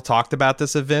Carol talked about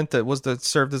this event that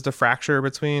served as the fracture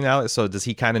between Alex? So does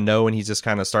he kind of know, and he's just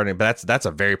kind of starting? But that's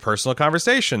a very personal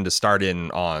conversation to start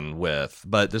in on with.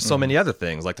 But there's so many other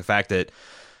things, like the fact that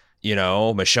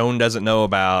Michonne doesn't know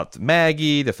about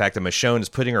Maggie. The fact that Michonne is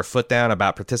putting her foot down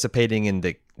about participating in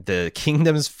the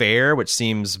Kingdom's Fair, which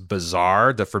seems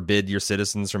bizarre to forbid your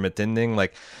citizens from attending.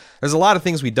 Like, there's a lot of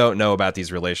things we don't know about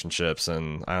these relationships,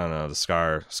 and I don't know. The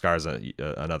scar's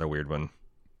another weird one.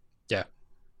 Yeah.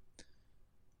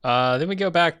 Then we go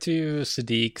back to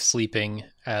Sadiq sleeping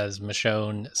as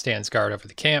Michonne stands guard over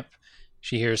the camp.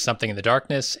 She hears something in the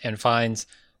darkness and finds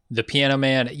the Piano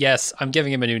Man. Yes, I'm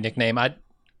giving him a new nickname. I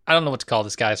don't know what to call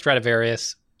this guy.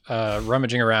 Stradivarius,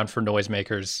 rummaging around for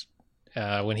noisemakers.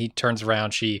 When he turns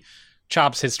around, she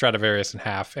chops his Stradivarius in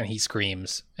half, and he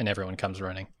screams, and everyone comes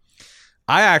running.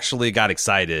 I actually got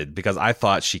excited because I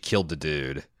thought she killed the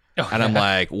dude. Oh, and I'm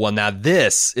like, well, now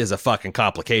this is a fucking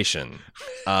complication.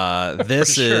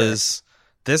 This is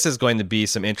going to be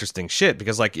some interesting shit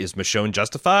because, like, is Michonne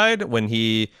justified when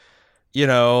he,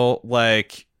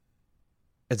 like,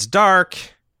 it's dark.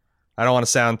 I don't want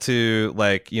to sound too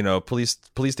like, police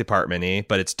department-y,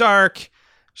 but it's dark.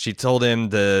 She told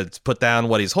him to put down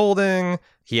what he's holding.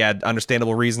 He had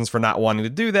understandable reasons for not wanting to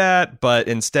do that, but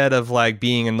instead of like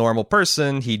being a normal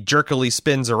person, he jerkily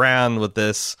spins around with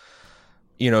this,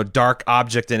 dark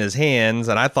object in his hands.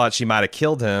 And I thought she might have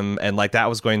killed him, and like that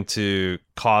was going to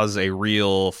cause a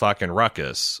real fucking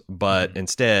ruckus. But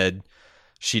instead,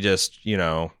 she just,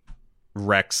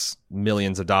 wrecks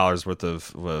millions of dollars worth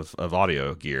of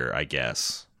audio gear, I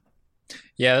guess.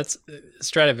 Yeah, that's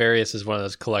Stradivarius is one of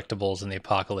those collectibles in the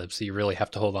apocalypse that you really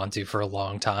have to hold on to for a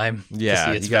long time to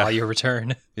see its value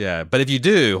return. Yeah, but if you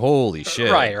do, holy shit.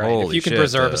 Right. If you can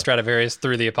preserve a Stradivarius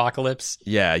through the apocalypse,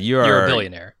 you're a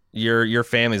billionaire. Your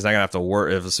family's not gonna have to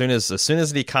work as soon as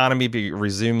the economy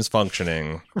resumes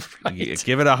functioning. Right.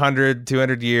 Give it 100,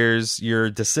 200 years, your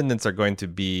descendants are going to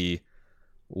be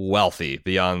wealthy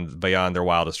beyond their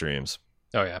wildest dreams.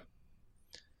 Oh yeah.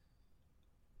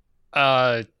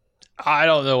 I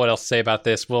don't know what else to say about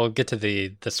this. We'll get to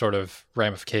the sort of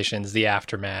ramifications, the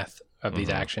aftermath of these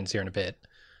actions here in a bit.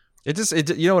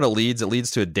 It you know what it leads? It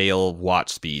leads to a Dale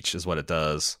Watch speech is what it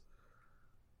does.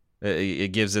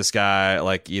 It gives this guy,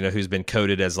 like, who's been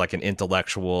coded as like an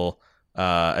intellectual,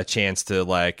 a chance to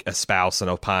like espouse and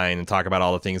opine and talk about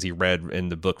all the things he read in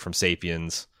the book from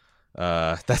Sapiens.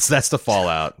 That's the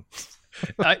fallout.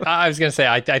 I was gonna say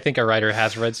I think a writer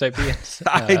has read Sapiens.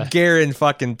 I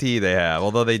guarantee they have,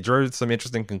 although they drew some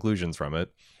interesting conclusions from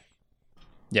it.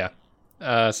 Yeah.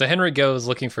 So Henry goes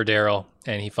looking for Daryl,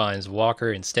 and he finds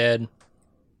Walker instead.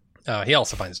 He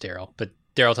also finds Daryl, but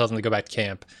Daryl tells him to go back to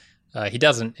camp. He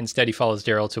doesn't. Instead, he follows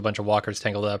Daryl to a bunch of walkers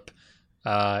tangled up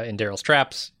in Daryl's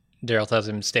traps. Daryl tells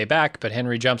him to stay back, but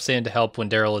Henry jumps in to help when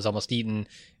Daryl is almost eaten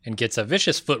and gets a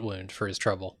vicious foot wound for his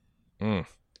trouble.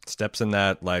 Steps in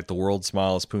that, like, the world's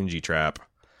smallest punji trap.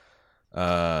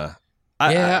 I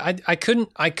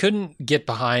couldn't get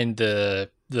behind the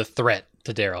threat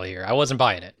to Daryl here. I wasn't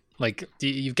buying it. Like,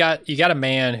 you got a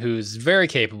man who's very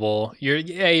capable.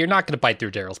 You're not going to bite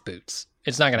through Daryl's boots.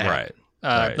 It's not going to happen.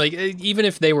 Right. Like, even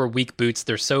if they were weak boots,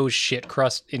 they're so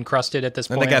encrusted at this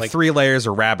point. And they got 3 layers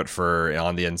of rabbit fur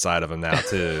on the inside of them now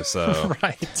too. So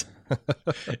right.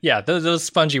 Yeah, those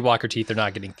spongy walker teeth are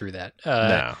not getting through that.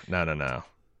 No.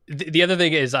 The other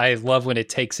thing is, I love when it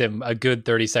takes him a good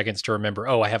 30 seconds to remember,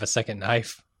 I have a second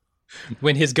knife.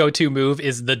 When his go-to move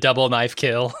is the double knife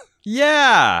kill.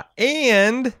 Yeah,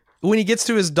 and when he gets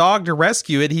to his dog to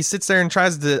rescue it, he sits there and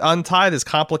tries to untie this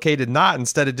complicated knot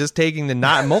instead of just taking the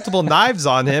knot, multiple knives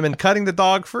on him and cutting the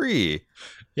dog free.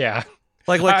 Yeah.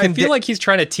 Like, what I can feel like he's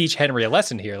trying to teach Henry a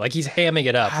lesson here. Like he's hamming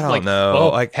it up. I don't like, know. Oh,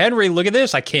 like, Henry, look at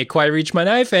this. I can't quite reach my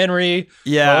knife, Henry.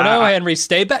 Yeah. Oh no, Henry,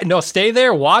 stay back. No, stay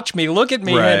there. Watch me. Look at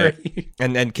me, Right. Henry.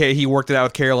 and he worked it out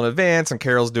with Carol in advance, and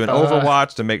Carol's doing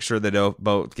Overwatch to make sure they don't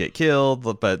both get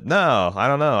killed. But no, I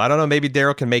don't know. Maybe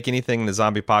Daryl can make anything in the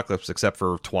zombie apocalypse except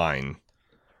for twine.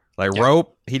 Like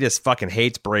rope, he just fucking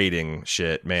hates braiding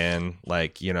shit, man.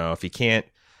 Like, if he can't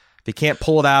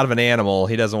pull it out of an animal,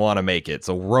 he doesn't want to make it.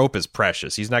 So rope is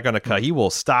precious. He's not going to cut. He will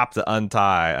stop to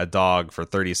untie a dog for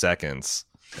 30 seconds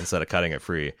instead of cutting it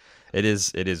free. It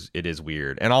is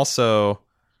weird. And also,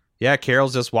 yeah,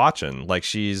 Carol's just watching. Like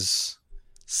she's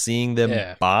seeing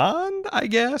them bond, I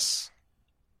guess.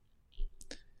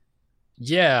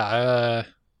 Yeah.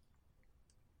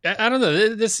 I don't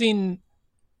know. This scene,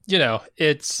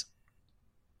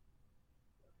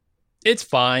 it's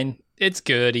fine. It's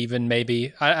good, even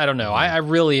maybe. I don't know. I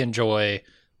really enjoy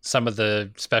some of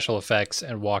the special effects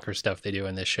and Walker stuff they do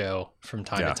in this show from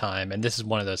time to time. And this is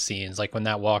one of those scenes, like when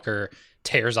that Walker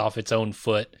tears off its own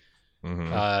foot in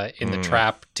the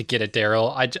trap to get at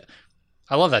Daryl.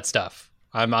 I love that stuff.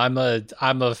 I'm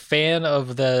a fan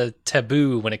of the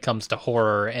taboo when it comes to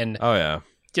horror, and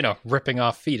ripping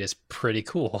off feet is pretty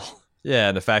cool. Yeah,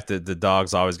 and the fact that the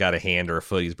dog's always got a hand or a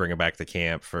foot he's bringing back to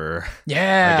camp for, I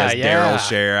guess, Daryl's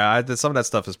share. Some of that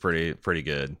stuff is pretty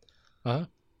good. The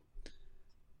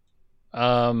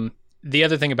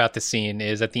other thing about the scene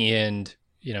is at the end,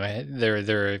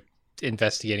 they're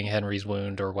investigating Henry's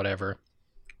wound or whatever.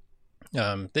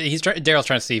 Daryl's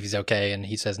trying to see if he's okay, and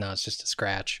he says, no, it's just a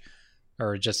scratch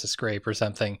or just a scrape or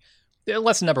something.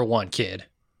 Lesson number 1, kid.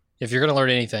 If you're going to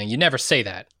learn anything, you never say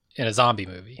that in a zombie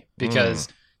movie because...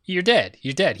 You're dead.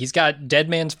 He's got dead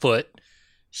man's foot.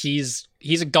 He's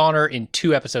a goner in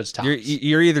 2 episodes tops.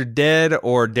 You're either dead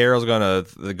or Daryl's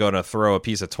gonna throw a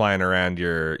piece of twine around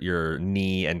your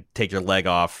knee and take your leg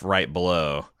off right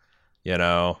below. He's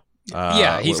gonna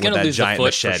lose the foot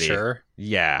machete. For sure.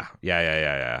 Yeah.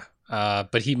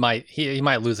 But he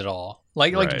might lose it all.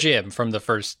 Like Jim from the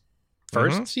first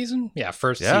season. Yeah,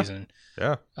 first season.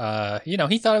 Yeah.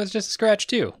 He thought it was just a scratch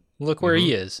too. Look where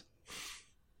he is.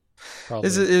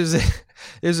 It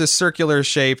was a circular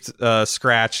shaped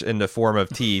scratch in the form of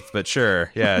teeth, but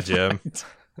sure, yeah, Jim. It's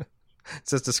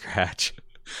just a scratch.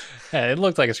 Yeah, it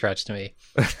looked like a scratch to me.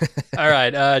 All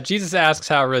right. Jesus asks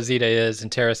how Rosita is,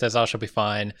 and Tara says, "Oh, she'll be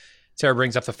fine." Tara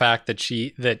brings up the fact that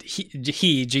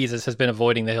he Jesus has been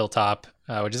avoiding the hilltop,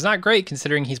 which is not great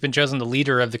considering he's been chosen the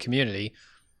leader of the community.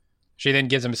 She then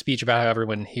gives him a speech about how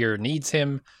everyone here needs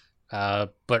him.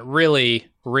 But really,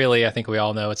 I think we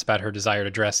all know it's about her desire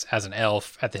to dress as an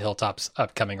elf at the Hilltop's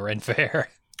upcoming Ren Fair.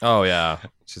 Oh, yeah.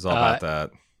 She's all about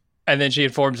that. And then she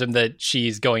informs him that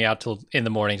she's going out in the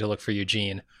morning to look for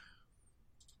Eugene.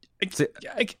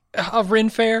 A Ren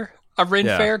Fair? A Ren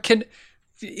Fair?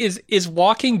 Is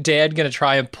Walking Dead going to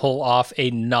try and pull off a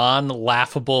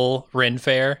non-laughable Ren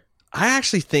Fair? I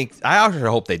actually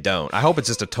hope they don't. I hope it's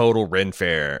just a total Ren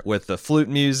Fair with the flute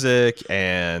music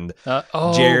and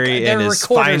Jerry in his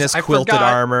finest quilted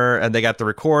armor, and they got the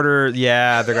recorder.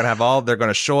 Yeah, they're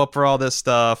gonna show up for all this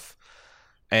stuff,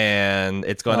 and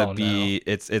it's gonna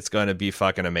it's gonna be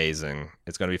fucking amazing.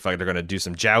 It's gonna be fucking. They're gonna do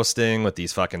some jousting with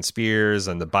these fucking spears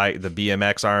and the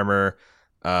BMX armor.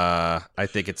 I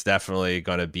think it's definitely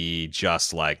gonna be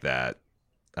just like that.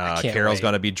 Carol's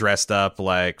gonna be dressed up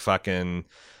like fucking.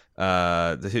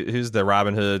 Who's the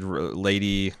Robin Hood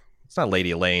lady? It's not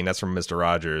Lady Elaine. That's from Mr.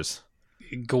 Rogers.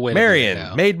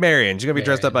 Marion. Maid Marian. She's going to be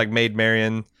dressed up like Maid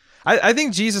Marian. I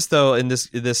think Jesus, though, in this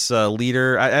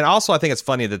leader, and also I think it's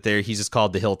funny that he's just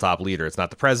called the Hilltop leader. It's not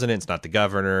the president. It's not the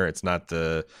governor. It's not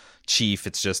the chief.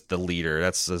 It's just the leader.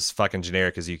 That's as fucking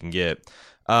generic as you can get.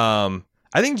 I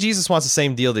think Jesus wants the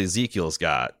same deal that Ezekiel's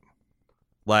got.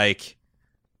 Like,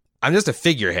 I'm just a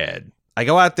figurehead. I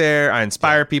go out there, I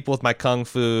inspire people with my kung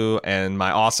fu and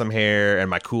my awesome hair and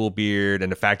my cool beard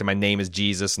and the fact that my name is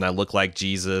Jesus and I look like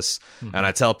Jesus, and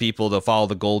I tell people to follow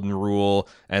the golden rule,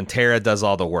 and Tara does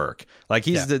all the work. Like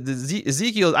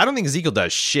Ezekiel, I don't think Ezekiel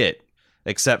does shit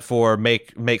except for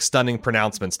make stunning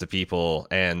pronouncements to people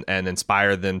and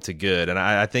inspire them to good. And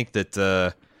I think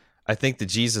that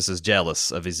Jesus is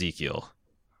jealous of Ezekiel.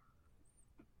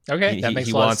 Okay, that makes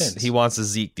a lot of sense. He wants a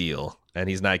Zeke deal, and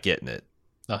he's not getting it.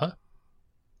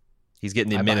 He's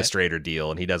getting the administrator deal,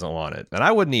 and he doesn't want it, and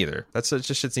I wouldn't either.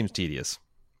 Just shit seems tedious.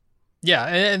 Yeah,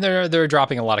 and they're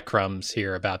dropping a lot of crumbs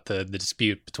here about the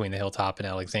dispute between the Hilltop and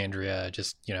Alexandria.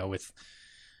 Just with,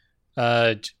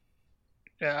 I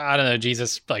don't know,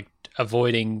 Jesus like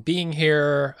avoiding being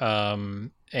here, and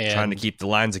trying to keep the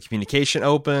lines of communication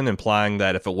open, implying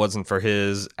that if it wasn't for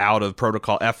his out of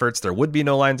protocol efforts, there would be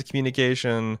no lines of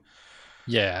communication.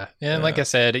 Yeah. And like I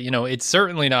said, it's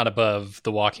certainly not above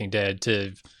The Walking Dead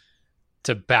to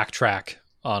backtrack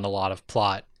on a lot of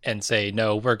plot and say,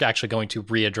 no, we're actually going to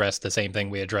readdress the same thing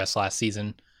we addressed last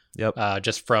season. Yep.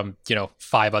 Just from,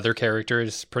 5 other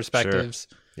characters' perspectives.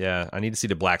 Sure. Yeah, I need to see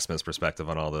the blacksmith's perspective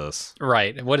on all this.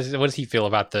 Right. What does he feel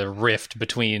about the rift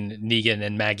between Negan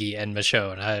and Maggie and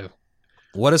Michonne?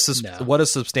 What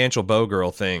does Substantial Bow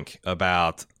Girl think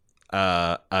about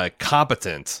a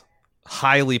competent,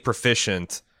 highly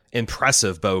proficient,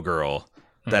 impressive Bow Girl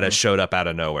that has showed up out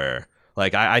of nowhere?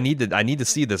 Like, I need to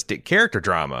see this character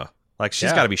drama. Like,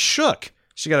 she's got to be shook.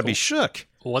 She got to be shook.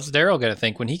 What's Daryl going to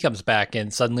think when he comes back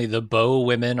and suddenly the bow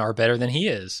women are better than he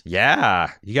is?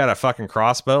 Yeah, you got a fucking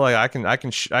crossbow. Like I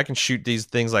can shoot these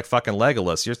things like fucking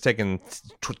Legolas. You're taking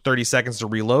 30 seconds to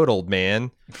reload, old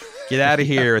man. Get out of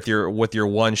here with your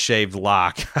one shaved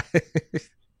lock.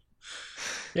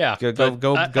 Yeah,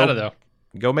 go. I don't know.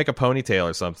 Go make a ponytail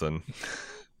or something.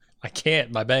 I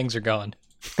can't. My bangs are gone.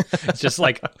 It's just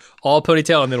like all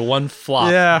ponytail and then one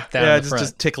flop. Yeah, down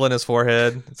just tickling his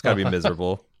forehead. It's gotta be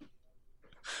miserable.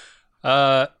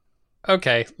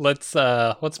 Okay, let's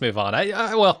move on. I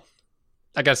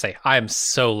gotta say, I am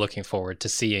so looking forward to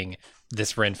seeing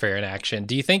this Ren Fair in action.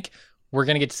 Do you think we're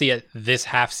gonna get to see it this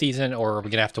half season, or are we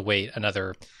gonna have to wait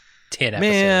another 10 episodes?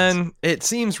 Man, it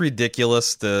seems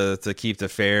ridiculous to keep the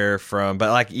fair from, but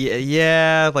like,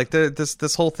 yeah, like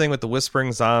this whole thing with the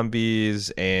whispering zombies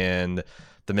and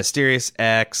the mysterious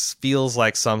X feels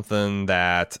like something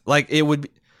that, like, it would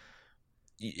be.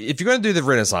 If you're going to do the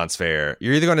Renaissance Fair,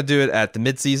 you're either going to do it at the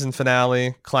mid-season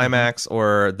finale, climax,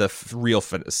 or the real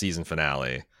season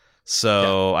finale.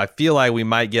 So I feel like we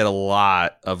might get a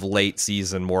lot of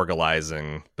late-season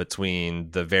morgalizing between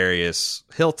the various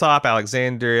Hilltop,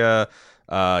 Alexandria,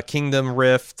 Kingdom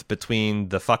Rift, between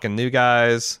the fucking new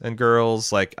guys and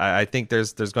girls. Like, I think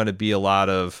there's going to be a lot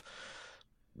of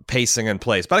pacing in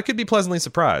place. But I could be pleasantly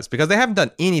surprised because they haven't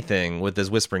done anything with this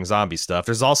Whispering Zombie stuff.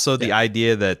 There's also the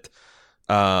idea that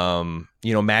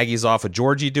Maggie's off with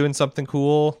Georgie doing something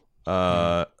cool,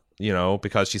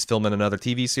 because she's filming another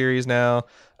TV series now.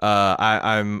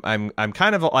 I'm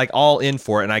kind of like all in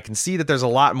for it, and I can see that there's a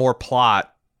lot more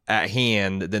plot at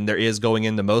hand than there is going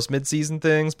into most mid-season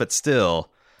things, but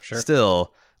still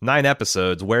 9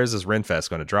 episodes. Where's this Renfest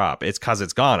going to drop? It's because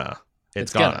it's gonna.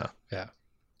 Yeah.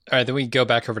 All right, then we go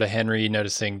back over to Henry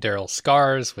noticing Daryl's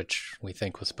scars, which we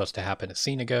think was supposed to happen a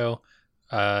scene ago,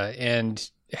 and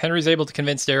Henry's able to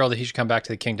convince Daryl that he should come back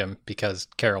to the kingdom because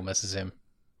Carol misses him.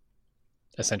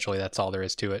 Essentially, that's all there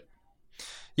is to it.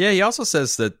 Yeah, he also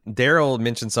says that Daryl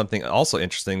mentioned something also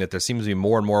interesting, that there seems to be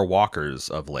more and more walkers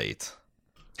of late.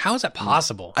 How is that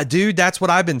possible? Dude, that's what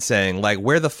I've been saying. Like,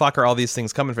 where the fuck are all these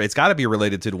things coming from? It's got to be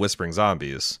related to the Whispering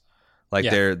Zombies. Like,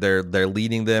 they're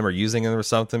leading them or using them or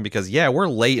something, because, we're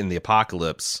late in the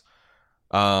apocalypse.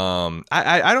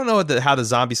 I don't know how the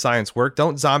zombie science work.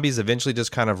 Don't zombies eventually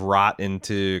just kind of rot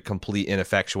into complete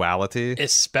ineffectuality?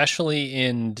 Especially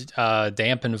in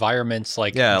damp environments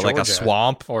like Georgia, like a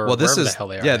swamp. Or this the is hell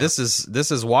they are. This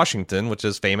is Washington, which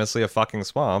is famously a fucking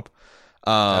swamp.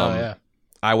 I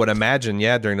would imagine,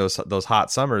 during those hot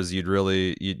summers, you'd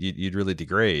really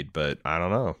degrade. But I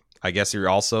don't know. I guess you're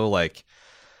also like,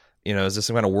 is this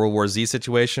some kind of World War Z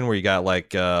situation where you got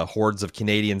like hordes of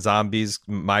Canadian zombies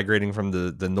migrating from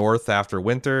the north after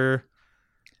winter?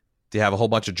 Do you have a whole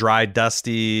bunch of dry,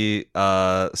 dusty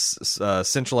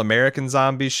Central American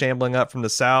zombies shambling up from the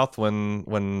south when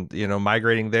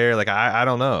migrating there? Like, I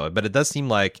don't know, but it does seem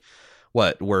like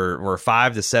we're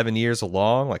 5 to 7 years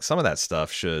along. Like, some of that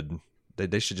stuff should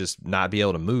just not be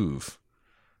able to move.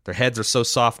 Their heads are so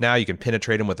soft now you can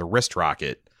penetrate them with a wrist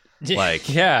rocket. Like,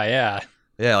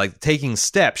 yeah, like taking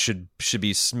steps should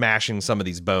be smashing some of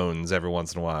these bones every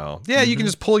once in a while. Yeah, you can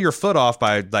just pull your foot off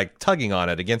by like tugging on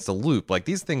it against a loop. Like,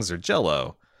 these things are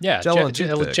Jello. Yeah, Jello and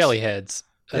jelly heads.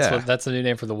 That's the new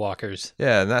name for the walkers.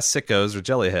 Yeah, and that's sickos or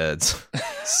jelly heads.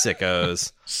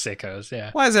 Sickos. Sickos, yeah.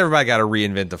 Why has everybody got to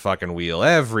reinvent the fucking wheel?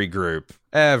 Every group.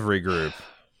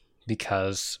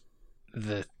 Because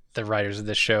the writers of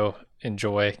this show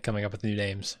enjoy coming up with new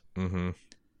names. Mm-hmm.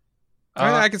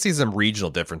 I can see some regional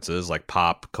differences, like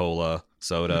pop, cola,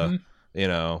 soda,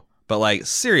 But like,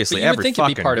 seriously, every fucking group. You would think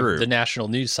it'd be part of the national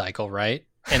news cycle, right?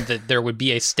 And that there would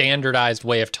be a standardized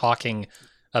way of talking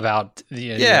about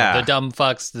the dumb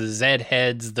fucks, the Zed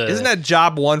heads. Isn't that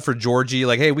job one for Georgie?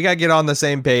 Like, hey, we got to get on the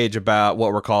same page about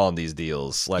what we're calling these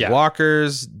deals. Like,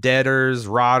 walkers, deaders,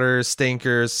 rotters,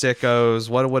 stinkers, sickos.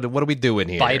 What are we doing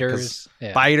here? Biters.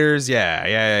 Biters,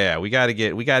 yeah. We got to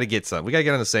get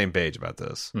on the same page about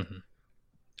this. Mm-hmm.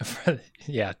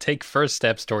 Take first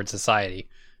steps towards society.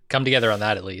 Come together on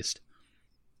that, at least.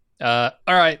 All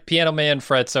right, Piano Man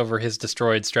frets over his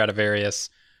destroyed Stradivarius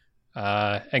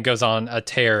and goes on a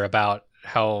tear about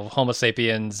how Homo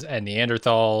sapiens and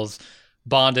Neanderthals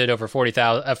bonded over a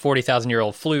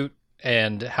 40,000-year-old flute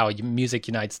and how music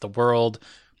unites the world.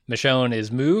 Michonne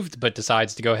is moved, but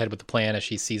decides to go ahead with the plan as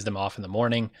she sees them off in the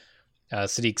morning.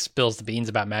 Siddiq spills the beans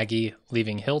about Maggie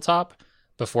leaving Hilltop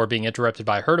before being interrupted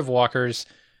by a herd of walkers.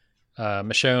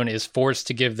 Michonne is forced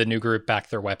to give the new group back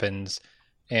their weapons,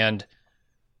 and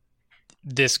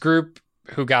this group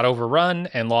who got overrun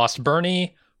and lost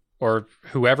Bernie, or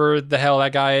whoever the hell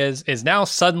that guy is now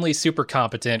suddenly super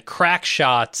competent, crack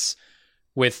shots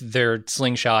with their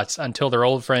slingshots until their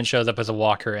old friend shows up as a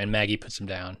walker and Maggie puts him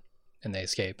down and they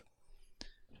escape.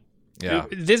 Yeah.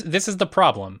 This is the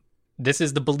problem. This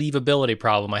is the believability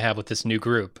problem I have with this new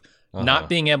group. Not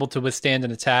being able to withstand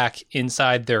an attack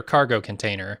inside their cargo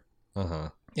container,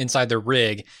 inside their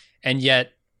rig, and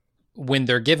yet when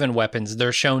they're given weapons,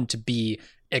 they're shown to be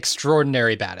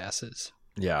extraordinary badasses.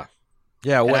 Yeah.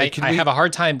 Yeah. Well, I have a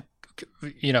hard time,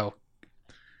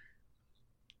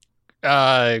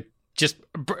 just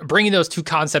bringing those two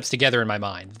concepts together in my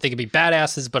mind. They could be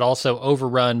badasses, but also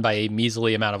overrun by a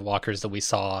measly amount of walkers that we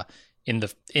saw in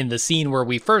the scene where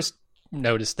we first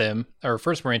noticed them, or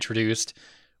first were introduced,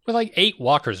 with like 8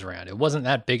 walkers around. It wasn't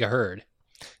that big a herd.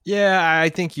 Yeah, I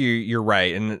think you're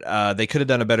right, and they could have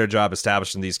done a better job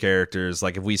establishing these characters.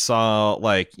 Like if we saw,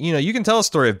 like, you can tell a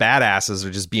story of badasses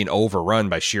are just being overrun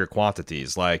by sheer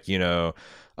quantities. Like,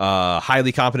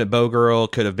 highly competent bow girl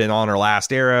could have been on her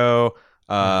last arrow.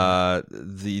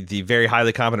 The very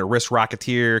highly competent wrist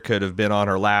rocketeer could have been on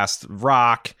her last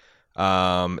rock.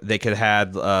 They could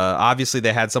have had obviously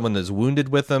they had someone that's wounded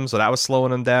with them, so that was slowing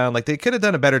them down. Like they could have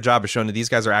done a better job of showing that these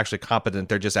guys are actually competent.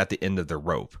 They're just at the end of their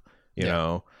rope. You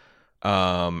know,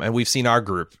 and we've seen our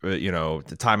group,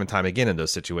 time and time again in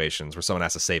those situations where someone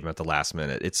has to save them at the last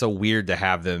minute. It's so weird to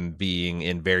have them being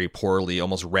in very poorly,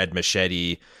 almost Red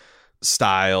Machete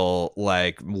style,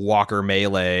 like walker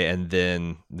melee, and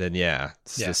then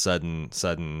just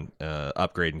sudden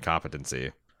upgrade in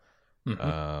competency.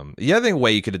 The other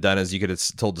way you could have done is you could have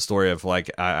told the story of,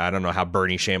 like, I don't know how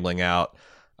Bernie shambling out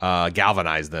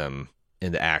galvanized them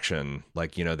into action.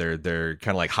 Like, they're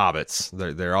kind of like hobbits.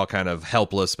 They're all kind of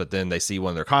helpless, but then they see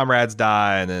one of their comrades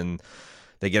die, and then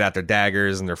they get out their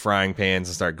daggers and their frying pans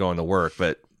and start going to work.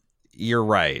 But you're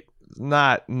right,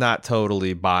 not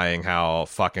totally buying how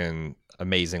fucking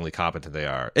amazingly competent they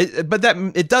are. But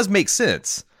it does make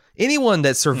sense. Anyone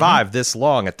that survived this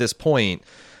long at this point,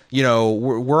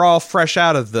 we're all fresh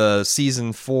out of the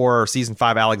season 4 or season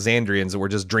 5 Alexandrians that were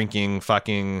just drinking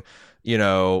fucking,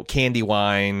 candy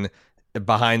wine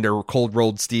behind their cold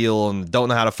rolled steel and don't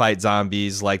know how to fight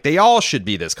zombies. Like, they all should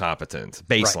be this competent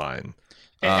baseline.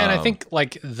 Right. And I think,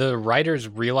 like, the writers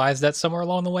realized that somewhere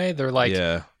along the way. They're like,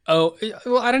 oh,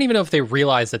 well, I don't even know if they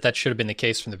realized that should have been the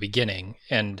case from the beginning.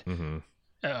 And,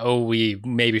 we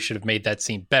maybe should have made that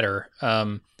scene better.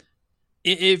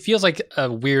 It feels like a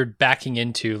weird backing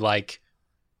into, like,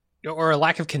 or a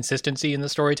lack of consistency in the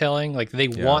storytelling. Like, they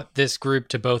want this group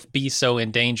to both be so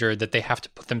endangered that they have to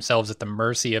put themselves at the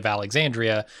mercy of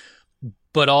Alexandria,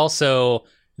 but also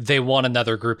they want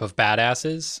another group of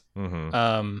badasses.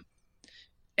 And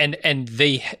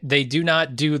they do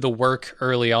not do the work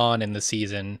early on in the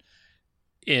season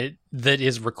that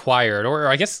is required. Or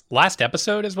I guess last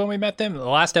episode is when we met them. The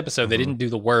last episode, they didn't do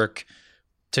the work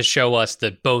to show us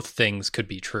that both things could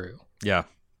be true. Yeah,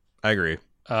 I agree.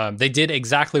 They did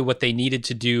exactly what they needed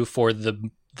to do for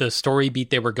the story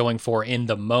beat they were going for in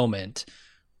the moment,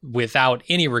 without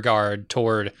any regard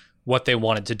toward what they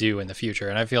wanted to do in the future.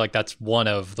 And I feel like that's one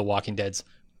of The Walking Dead's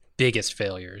biggest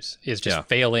failures, is just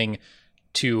failing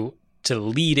to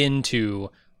lead into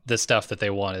the stuff that they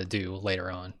wanted to do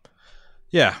later on.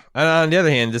 Yeah, and on the other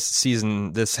hand,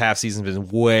 this half season's been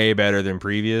way better than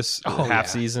previous half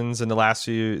seasons in the last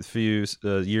few years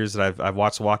that I've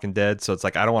watched The Walking Dead. So it's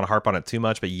like, I don't want to harp on it too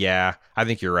much, but yeah, I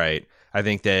think you're right. I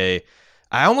think I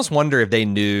almost wonder if they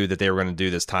knew that they were going to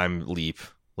do this time leap.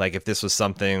 Like, if this was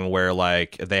something where,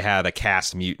 like, they had a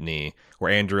cast mutiny where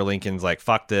Andrew Lincoln's like,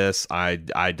 fuck this, I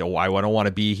don't want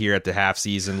to be here at the half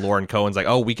season. Lauren Cohen's like,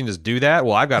 oh, we can just do that?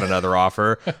 Well, I've got another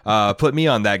offer. Put me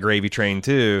on that gravy train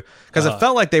too. Because it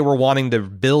felt like they were wanting to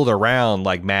build around,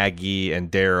 like, Maggie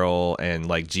and Daryl and,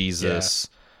 like, Jesus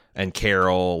and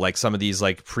Carol, like some of these,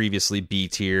 like, previously B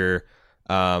tier,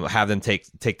 have them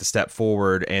take the step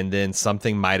forward, and then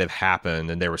something might have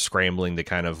happened and they were scrambling to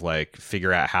kind of, like,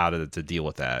 figure out how to deal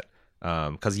with that.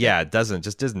 Because it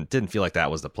didn't feel like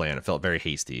that was the plan. It felt very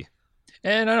hasty,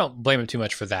 and I don't blame him too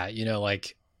much for that.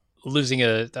 Like, losing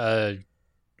a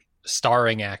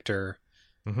starring actor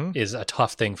is a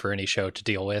tough thing for any show to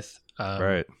deal with.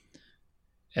 Right.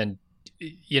 And,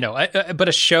 but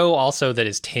a show also that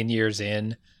is 10 years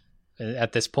in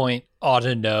at this point ought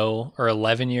to know, or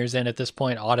 11 years in at this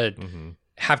point, ought to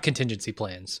have contingency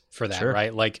plans for that,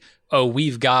 right? Like,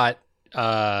 we've got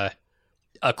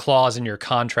a clause in your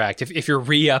contract. If you're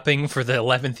re-upping for the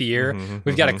 11th year,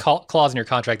 we've got a clause in your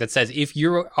contract that says if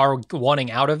you are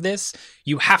wanting out of this,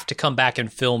 you have to come back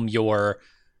and film your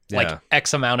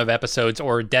X amount of episodes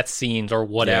or death scenes or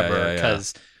whatever,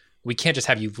 because we can't just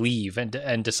have you leave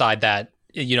and decide that,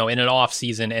 in an off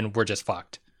season and we're just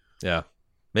fucked. Yeah.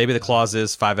 Maybe the clause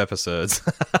is 5 episodes.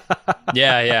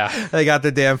 Yeah. They got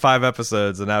the damn 5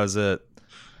 episodes and that was it.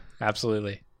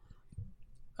 Absolutely.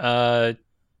 I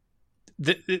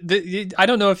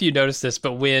don't know if you noticed this,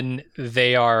 but when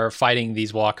they are fighting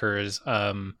these walkers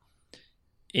in,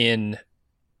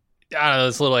 I don't know,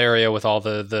 this little area with all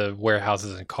the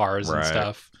warehouses and cars and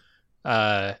stuff,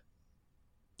 the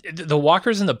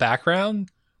walkers in the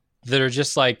background that are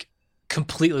just like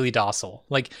completely docile,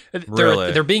 like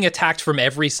they're being attacked from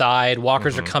every side.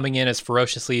 Walkers are coming in as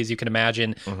ferociously as you can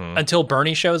imagine until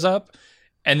Bernie shows up.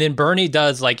 And then Bernie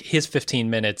does like his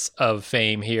 15 minutes of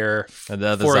fame here for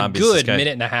a good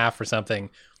minute and a half or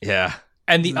something. Yeah.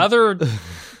 And the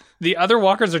other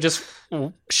walkers are just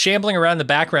shambling around in the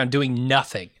background doing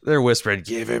nothing. They're whispering,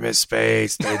 "Give him his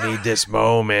space. They need this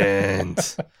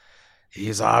moment.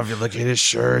 He's obviously, look at his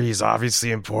shirt. He's obviously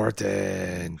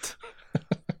important."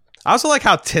 I also like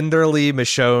how tenderly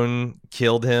Michonne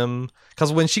killed him.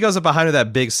 Because when she goes up behind her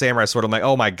that big samurai sword, I'm like,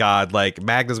 oh my god, like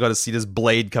Magna's going to see this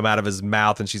blade come out of his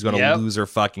mouth and she's going to lose her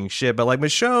fucking shit. But like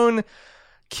Michonne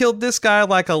killed this guy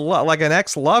like an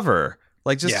ex-lover,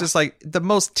 like just like the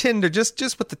most tender,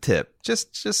 just with the tip,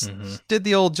 just did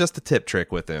the old just the tip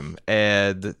trick with him,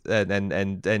 and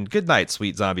good night,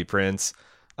 sweet zombie prince.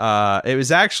 It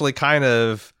was actually kind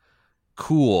of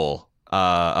cool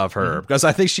of her because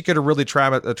I think she could have really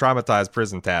traumatized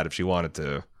Prison Tad if she wanted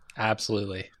to.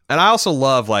 Absolutely. And I also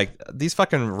love like these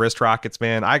fucking wrist rockets,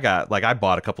 man. I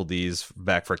bought a couple of these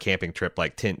back for a camping trip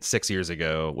like 6 years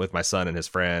ago with my son and his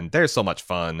friend. They're so much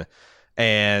fun.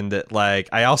 And like,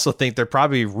 I also think they're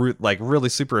probably like really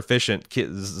super efficient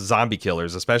zombie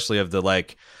killers, especially of the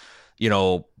like,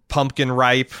 pumpkin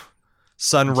ripe,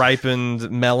 sun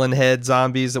ripened melon head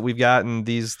zombies that we've got in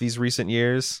these recent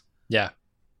years. Yeah.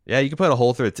 Yeah, you can put a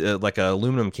hole through like an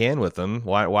aluminum can with them.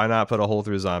 Why not put a hole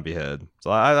through a zombie head?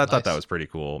 So I thought that was pretty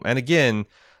cool. And again,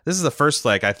 this is the first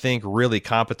like I think really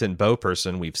competent bow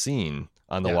person we've seen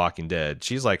on The Walking Dead.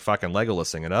 She's like fucking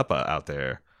Legolasing it up out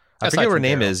there. I forget what her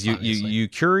name is.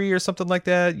 Yukuri or something like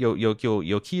that.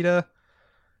 Yokita.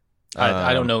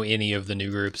 I don't know any of the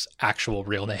new group's actual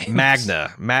real names.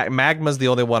 Magna. Magma's the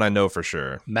only one I know for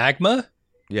sure. Magma?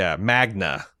 Yeah,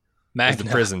 Magna. Magna. The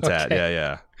prison tat.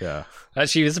 Okay. Yeah.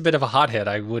 She was a bit of a hothead.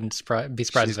 I wouldn't be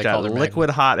surprised if they called her liquid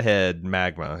hothead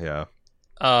Magma. Yeah.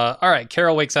 All right.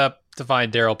 Carol wakes up to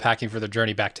find Daryl packing for their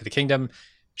journey back to the kingdom.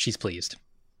 She's pleased.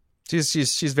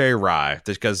 She's very wry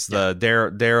because the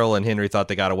Daryl and Henry thought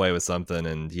they got away with something,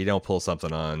 and you don't pull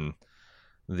something on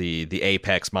the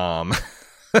apex mom.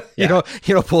 you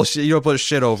don't pull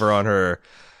shit over on her.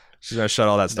 She's gonna shut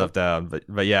all that stuff down.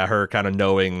 But yeah, her kind of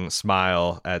knowing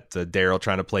smile at Daryl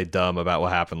trying to play dumb about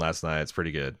what happened last night. It's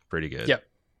pretty good. Yep.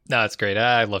 No, it's great.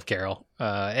 I love Carol,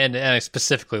 and I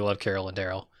specifically love Carol and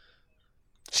Daryl.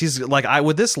 She's like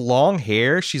with this long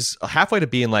hair, she's halfway to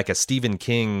being like a Stephen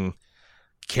King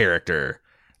character.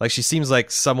 Like she seems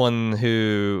like someone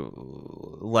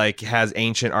who like has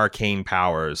ancient arcane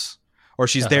powers. Or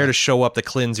she's there to show up to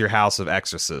cleanse your house of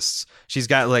exorcists. She's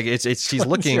got like she's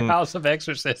looking your house of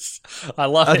exorcists. I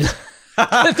love it.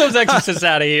 Get those exorcists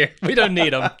out of here. We don't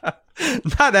need them.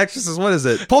 Not exorcists. What is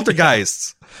it?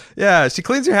 Poltergeists. Yeah, she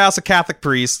cleans your house of Catholic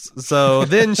priests, so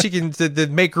then she can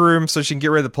make room so she can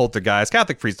get rid of the poltergeists.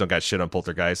 Catholic priests don't got shit on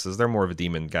poltergeists. They're more of a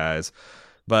demon guys.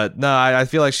 But no, I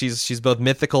feel like she's both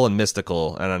mythical and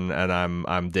mystical, and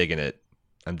I'm digging it.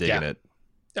 I'm digging it.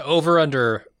 Over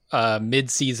under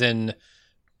mid-season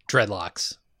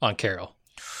dreadlocks on Carol.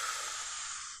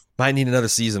 Might need another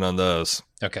season on those.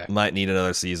 Okay. Might need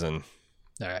another season.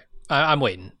 All right. I'm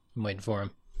waiting. I'm waiting for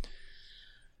him.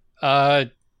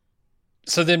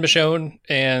 So then Michonne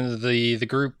and the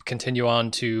group continue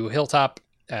on to Hilltop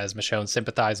as Michonne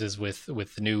sympathizes with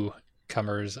the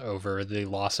newcomers over the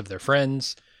loss of their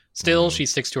friends. Still, she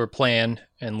sticks to her plan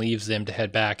and leaves them to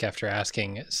head back after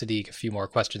asking Siddiq a few more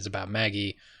questions about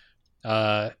Maggie.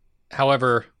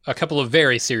 However, a couple of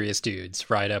very serious dudes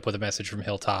ride up with a message from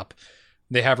Hilltop.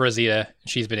 They have Rosita, and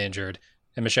she's been injured,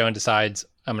 and Michonne decides,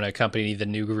 I'm going to accompany the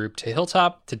new group to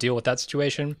Hilltop to deal with that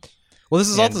situation. Well, this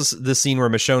is also the scene where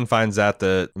Michonne finds out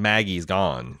that Maggie's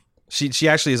gone. She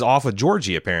actually is off with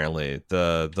Georgie, apparently.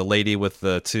 The lady with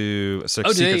the two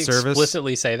Secret Service.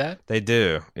 Explicitly say that? They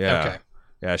do. Yeah. Okay.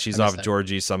 Yeah, she's off with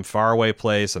Georgie, some faraway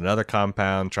place, another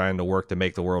compound, trying to work to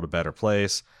make the world a better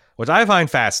place, which I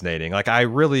find fascinating. Like, I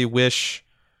really wish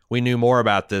we knew more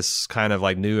about this kind of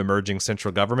like new emerging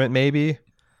central government, maybe.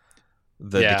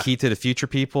 The key to the future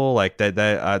people, like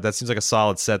that seems like a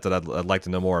solid set that I'd like to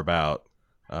know more about.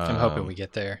 I'm hoping we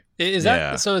get there. Is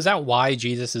that why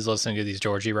Jesus is listening to these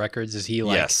Georgie records? Is he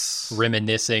like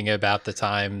reminiscing about the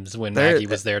times when Maggie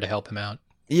was there to help him out?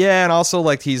 Yeah, and also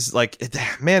like he's like,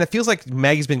 man, it feels like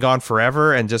Maggie's been gone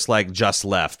forever and just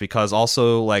left, because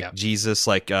also like Jesus,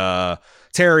 like Tara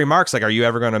remarks like, are you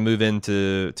ever going to move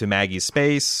into Maggie's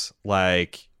space?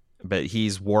 Like, but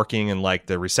he's working in like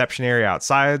the reception area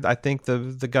outside, I think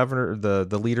the governor,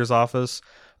 the leader's office.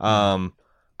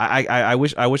 I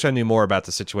wish I knew more about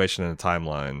the situation in the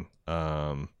timeline.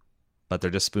 But they're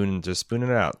just spooning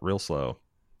it out real slow.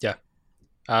 Yeah.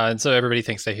 And so everybody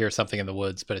thinks they hear something in the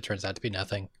woods, but it turns out to be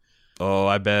nothing. Oh,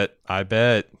 I bet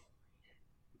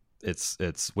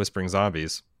it's whispering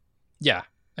zombies. Yeah.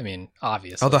 I mean,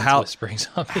 obviously, although whispering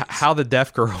zombies. How the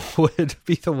deaf girl would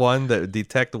be the one that would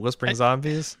detect the whispering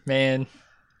zombies? Man,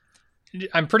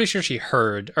 I'm pretty sure she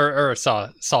heard or saw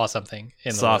something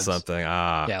in the woods. Something.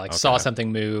 Saw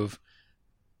something move.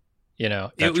 You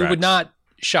know, it would not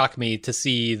shock me to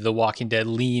see The Walking Dead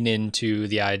lean into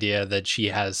the idea that she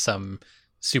has some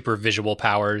super visual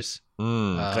powers.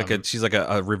 She's like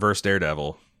a reverse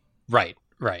Daredevil. Right.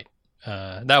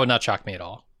 That would not shock me at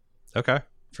all. Okay.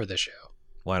 For this show.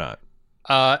 Why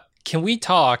not? Can we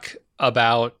talk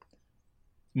about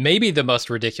maybe the most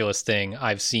ridiculous thing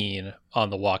I've seen on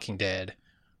The Walking Dead,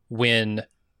 when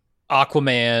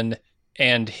Aquaman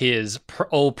and his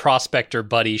old prospector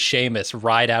buddy Seamus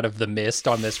ride out of the mist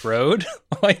on this road?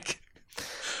 Like,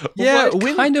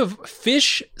 what kind of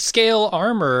fish scale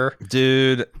armor,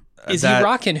 dude, is he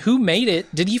rocking? Who made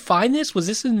it? Did he find this? Was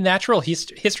this in the Natural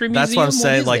History Museum? That's what I'm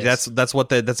saying. Like, that's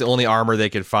the only armor they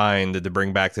could find to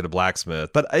bring back to the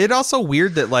blacksmith. But it's also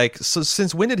weird that, like, so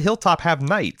since when did Hilltop have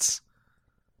knights?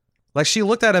 Like, she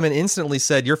looked at him and instantly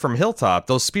said, "You're from Hilltop.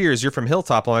 Those spears, you're from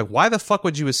Hilltop." I'm like, why the fuck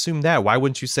would you assume that? Why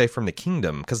wouldn't you say from the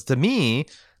Kingdom? Because to me,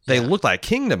 they look like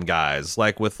Kingdom guys.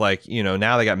 Like, with, like, you know,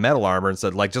 now they got metal armor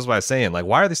instead. Like, just what I was saying. Like,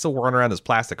 why are they still running around this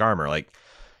plastic armor? Like,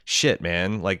 shit,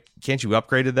 man. Like, can't you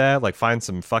upgraded that? Like, find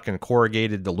some fucking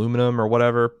corrugated aluminum or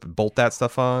whatever, bolt that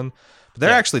stuff on. But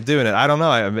they're actually doing it. I don't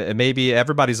know. Maybe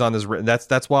everybody's on this.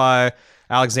 That's why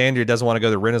Alexandria doesn't want to go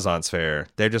to the Renaissance Fair.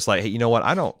 They're just like, hey, you know what?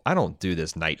 I don't do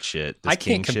this knight shit. This I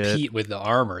can't compete shit with the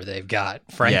armor they've got,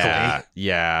 frankly.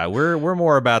 Yeah. We're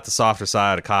more about the softer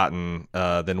side of cotton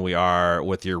than we are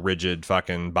with your rigid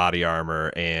fucking body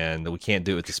armor, and we can't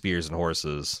do it with the spears and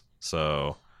horses.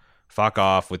 So fuck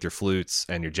off with your flutes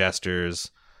and your jesters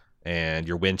and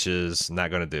your winches.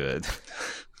 Not going to do it.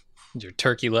 Your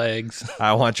turkey legs.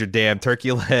 I want your damn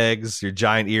turkey legs, your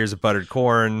giant ears of buttered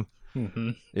corn.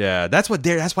 Mm-hmm. Yeah, that's why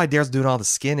Daryl's doing all the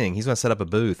skinning. He's going to set up a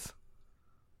booth.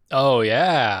 Oh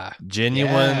yeah,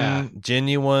 genuine.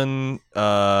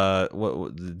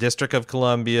 District of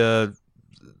Columbia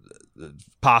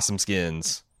possum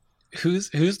skins. Who's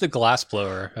the glass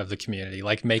blower of the community?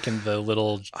 Like, making the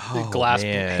little glass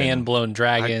hand blown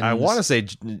dragons. I want to say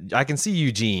I can see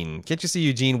Eugene. Can't you see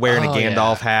Eugene wearing a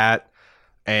Gandalf hat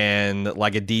and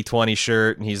like a D20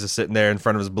 shirt, and he's just sitting there in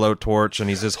front of his blowtorch, and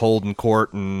he's just holding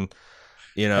court and,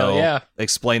 you know,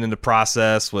 explaining the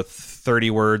process with 30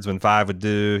 words when 5 would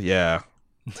do. Yeah.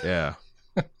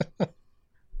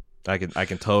 I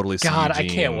can totally see God,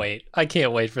 Eugene. I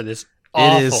can't wait for this.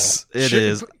 Awful. It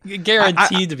is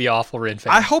guaranteed to be awful, Ren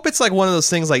fan. I hope it's like one of those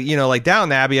things, like, you know, like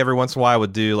Downton Abbey every once in a while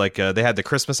would do, like, they had the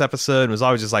Christmas episode, and it was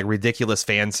always just like ridiculous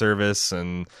fan service,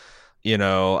 and, you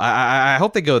know, I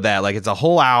hope they go that, like, it's a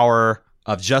whole hour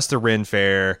of just a Ren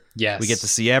Fair. Yes. We get to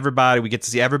see everybody. We get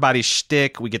to see everybody's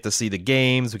shtick. We get to see the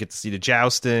games. We get to see the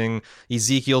jousting.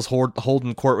 Ezekiel's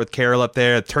holding court with Carol up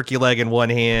there, turkey leg in one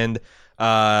hand.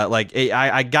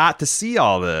 I got to see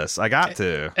all this. I got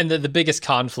to. And the biggest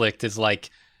conflict is, like,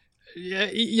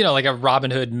 you know, like a Robin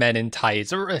Hood Men in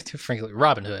Tights, or frankly,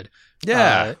 Robin Hood.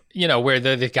 Yeah. You know, where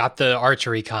they've got the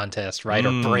archery contest, right?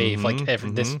 Or Brave, like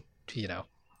this, you know,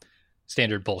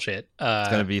 standard bullshit. It's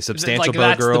going to be substantial like, bow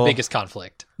that's girl. The biggest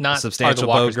conflict. Not substantial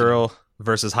bow girl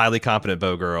versus highly competent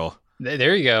bow girl.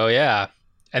 There you go. Yeah.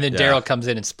 And then Daryl comes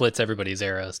in and splits everybody's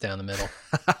arrows down the middle.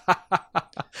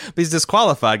 But he's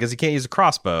disqualified because he can't use a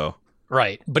crossbow.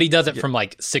 Right. But he does it from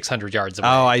like 600 yards away.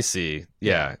 Oh, I see.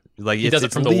 Yeah. Like, he does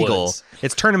it from legal. The woods.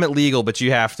 It's tournament legal, but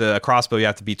a crossbow, you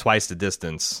have to be twice the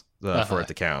distance. for it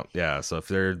to count. Yeah, so if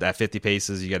they're at 50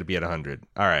 paces, you got to be at 100.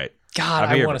 All right. God,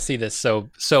 I want to see this so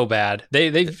bad.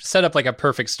 They've set up like a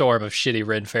perfect storm of shitty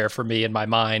Ren Fair for me in my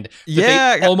mind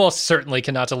that they almost certainly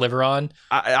cannot deliver on.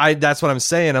 I that's what I'm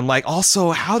saying. I'm like,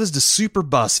 also, how does the super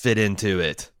bus fit into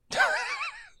it?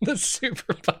 The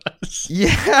super bus.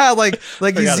 Yeah, like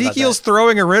Ezekiel's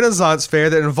throwing a Renaissance fair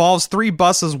that involves 3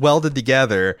 buses welded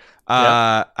together.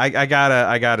 Yep. I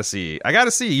gotta see.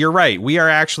 You're right. We are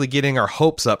actually getting our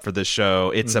hopes up for this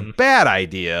show. It's a bad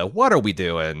idea. What are we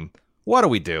doing? I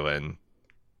don't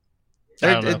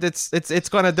know.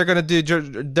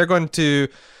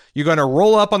 You're gonna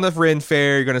roll up on the Ren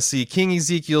Fair. You're gonna see King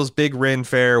Ezekiel's big Ren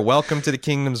Fair. Welcome to the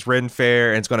Kingdom's Ren Fair,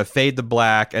 and it's gonna fade to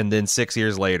black. And then 6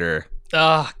 years later,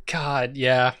 oh God,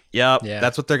 yeah, yep, yeah.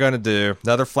 That's what they're gonna do.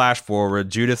 Another flash forward.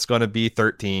 Judith's gonna be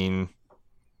 13.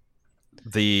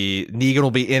 The Negan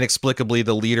will be inexplicably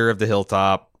the leader of the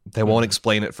Hilltop. They won't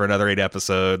explain it for another 8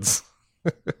 episodes.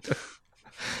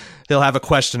 He'll have a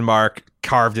question mark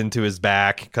carved into his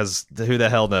back because who the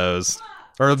hell knows?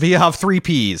 Or he'll have 3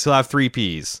 Ps. He'll have 3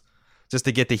 Ps just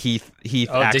to get the Heath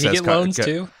access. Did he get loans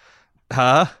too?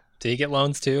 Huh? Did he get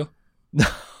loans too? No,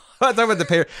 I'm talking about the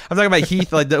pair. I'm talking about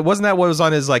Heath. Like, wasn't that what was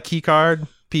on his like key card?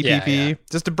 PPP. Yeah.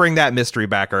 Just to bring that mystery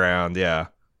back around. Yeah.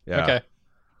 Okay.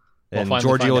 And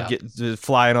Georgie will get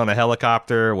flying on a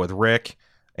helicopter with Rick,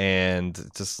 and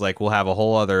just like we'll have a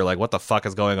whole other like what the fuck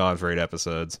is going on for 8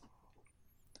 episodes.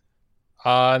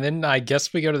 And then I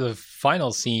guess we go to the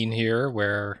final scene here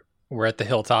where we're at the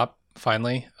Hilltop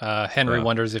finally. Henry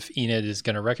wonders if Enid is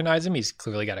going to recognize him. He's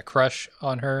clearly got a crush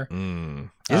on her.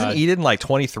 Isn't Enid like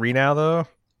 23 now though?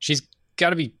 She's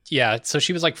got to be, yeah. So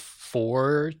she was like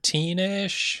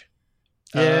 14-ish.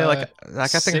 Yeah, like I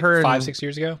think her 5-6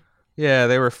 years ago. Yeah,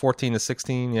 they were 14 to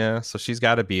 16. Yeah, so she's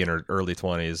got to be in her early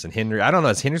 20s. And Henry, I don't know,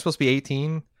 is Henry supposed to be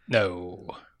 18? No.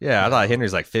 Yeah, I thought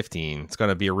Henry's like 15. It's going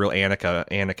to be a real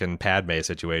Anakin Padme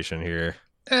situation here.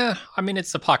 I mean,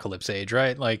 it's apocalypse age,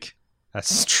 right? Like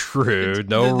that's true.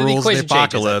 No rules in the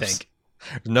apocalypse. Changes,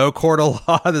 no court of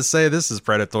law to say this is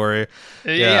predatory.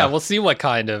 Yeah, we'll see what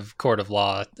kind of court of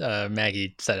law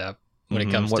Maggie set up when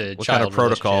it comes to what child kind of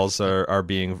protocols are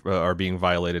being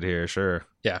violated here. Sure.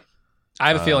 Yeah, I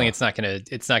have a feeling it's not gonna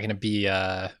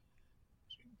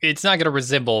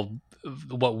resemble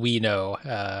what we know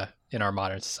in our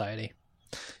modern society.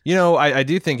 You know, I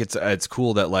do think it's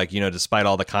cool that, like, you know, despite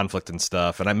all the conflict and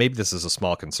stuff, and maybe this is a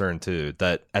small concern too,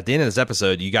 that at the end of this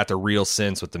episode, you got the real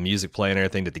sense with the music playing and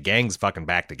everything that the gang's fucking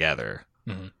back together.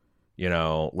 Mm-hmm. You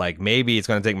know, like maybe it's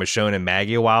going to take Michonne and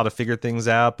Maggie a while to figure things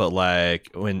out, but like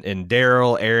when in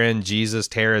Daryl, Aaron, Jesus,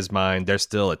 Tara's mind, they're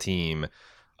still a team,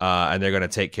 and they're going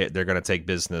to take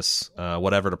business,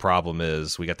 whatever the problem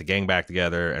is. We got the gang back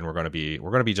together, and we're going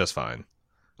to be just fine.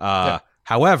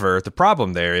 However, the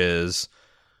problem there is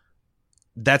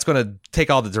that's going to take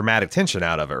all the dramatic tension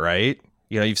out of it, right?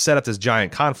 You know, you've set up this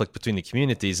giant conflict between the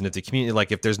communities, and if the community,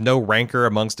 like, if there's no rancor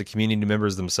amongst the community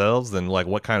members themselves, then like,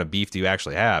 what kind of beef do you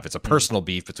actually have? It's a personal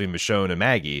beef between Michonne and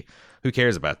Maggie. Who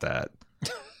cares about that?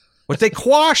 What they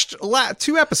quashed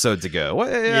 2 episodes ago.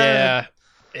 What? Yeah.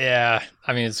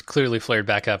 I mean, it's clearly flared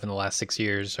back up in the last 6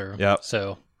 years or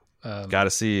so. Gotta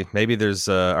see. Maybe there's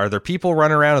are there people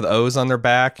running around with O's on their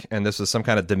back, and this was some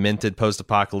kind of demented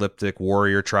post-apocalyptic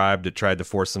warrior tribe that tried to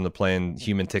force them to play in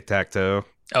human tic-tac-toe?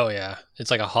 Oh yeah, it's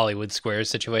like a Hollywood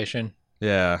Squares situation.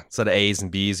 Yeah, instead of A's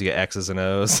and B's, you get X's and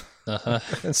O's. Uh-huh.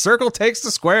 And circle takes the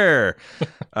square.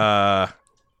 All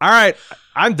right,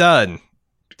 I'm done.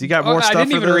 Do you got more stuff? I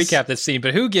didn't even recap this scene,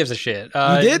 but who gives a shit?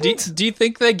 You didn't? Do you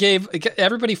think they gave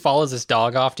everybody follows this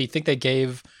dog off? Do you think they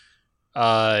gave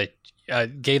the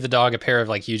dog a pair of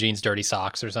like Eugene's dirty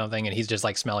socks or something, and he's just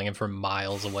like smelling him from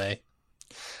miles away?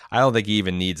 I don't think he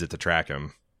even needs it to track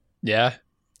him. Yeah.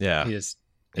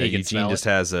 Eugene just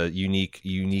has a unique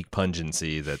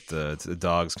pungency that the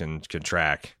dogs can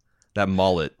track. That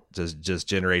mullet just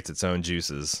generates its own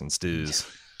juices and stews.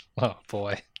 Oh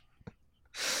boy.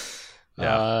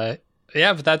 Yeah.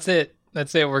 But that's it.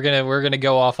 We're gonna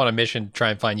go off on a mission to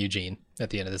try and find Eugene at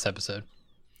the end of this episode.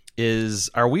 Is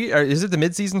it the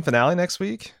mid-season finale next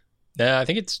week? Yeah, I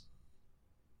think it's.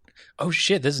 Oh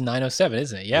shit! This is 907,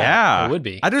 isn't it? Yeah, it would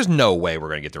be. There's no way we're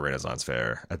gonna get the Renaissance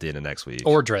Fair at the end of next week.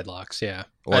 Or Dreadlocks, yeah.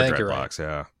 Or Dreadlocks, right.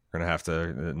 Yeah. We're gonna have to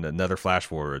another flash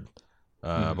forward,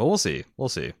 but we'll see.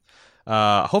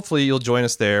 Hopefully you'll join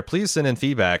us there. Please send in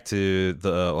feedback to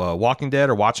the Walking Dead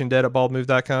or Watching Dead at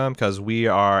baldmove.com, because we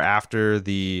are after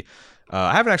the.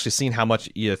 I haven't actually seen how much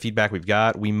feedback we've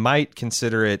got. We might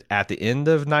consider it at the end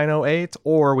of 908,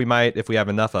 or we might, if we have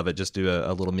enough of it, just do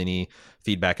a little mini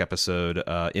feedback episode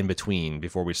in between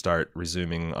before we start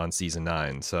resuming on season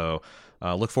 9. So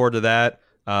look forward to that.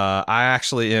 I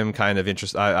actually am kind of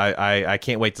interested. I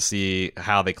can't wait to see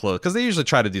how they close, because they usually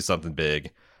try to do something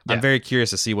big. Yeah. I'm very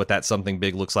curious to see what that something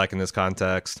big looks like in this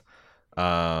context.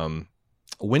 When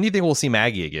do you think we'll see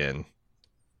Maggie again?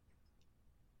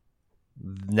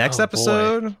 Next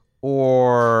episode?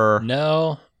 Or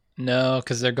no,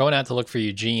 because they're going out to look for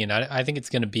Eugene. I think it's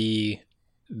going to be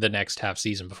the next half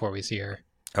season before we see her.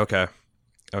 Okay,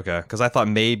 because I thought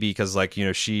maybe because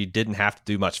she didn't have to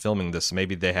do much filming this,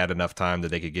 maybe they had enough time that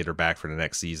they could get her back for the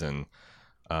next season.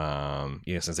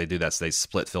 Since they do that, so they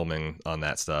split filming on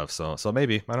that stuff. So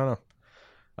maybe, I don't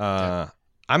know.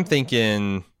 I'm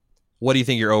thinking, what do you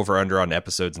think your over under on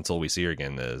episodes until we see her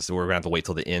again is? We're gonna have to wait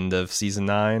till the end of season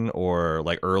 9 or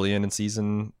like early in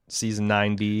season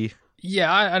 9B.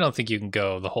 Yeah, I don't think you can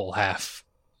go the whole half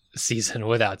season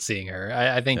without seeing her.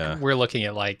 I think we're looking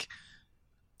at like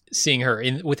seeing her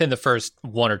within the first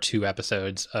 1 or 2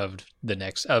 episodes of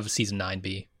season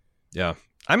 9B. Yeah.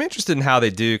 I'm interested in how they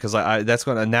do, because that's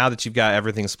going to, now that you've got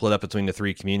everything split up between the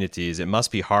 3 communities, it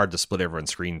must be hard to split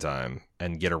everyone's screen time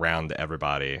and get around to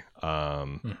everybody.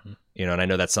 And I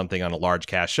know that's something on a large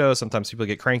cast show. Sometimes people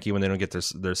get cranky when they don't get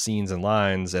their scenes and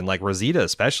lines, and like Rosita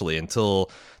especially,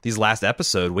 until these last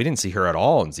episode, we didn't see her at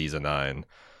all in season 9.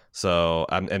 So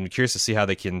I'm curious to see how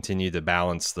they continue to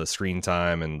balance the screen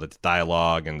time and the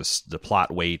dialogue and the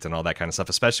plot weight and all that kind of stuff,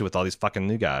 especially with all these fucking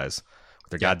new guys.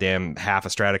 They're goddamn half a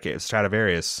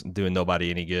Stradivarius doing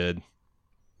nobody any good.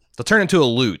 They'll turn into a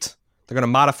lute. They're going to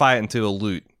modify it into a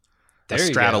lute. A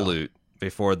Strata lute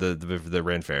before the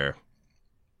Ren Fair.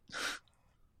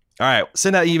 All right.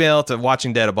 Send that email to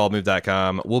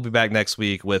watchingdead@baldmove.com. We'll be back next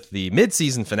week with the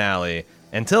mid-season finale.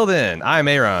 Until then, I'm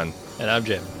Aaron. And I'm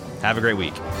Jim. Have a great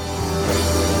week.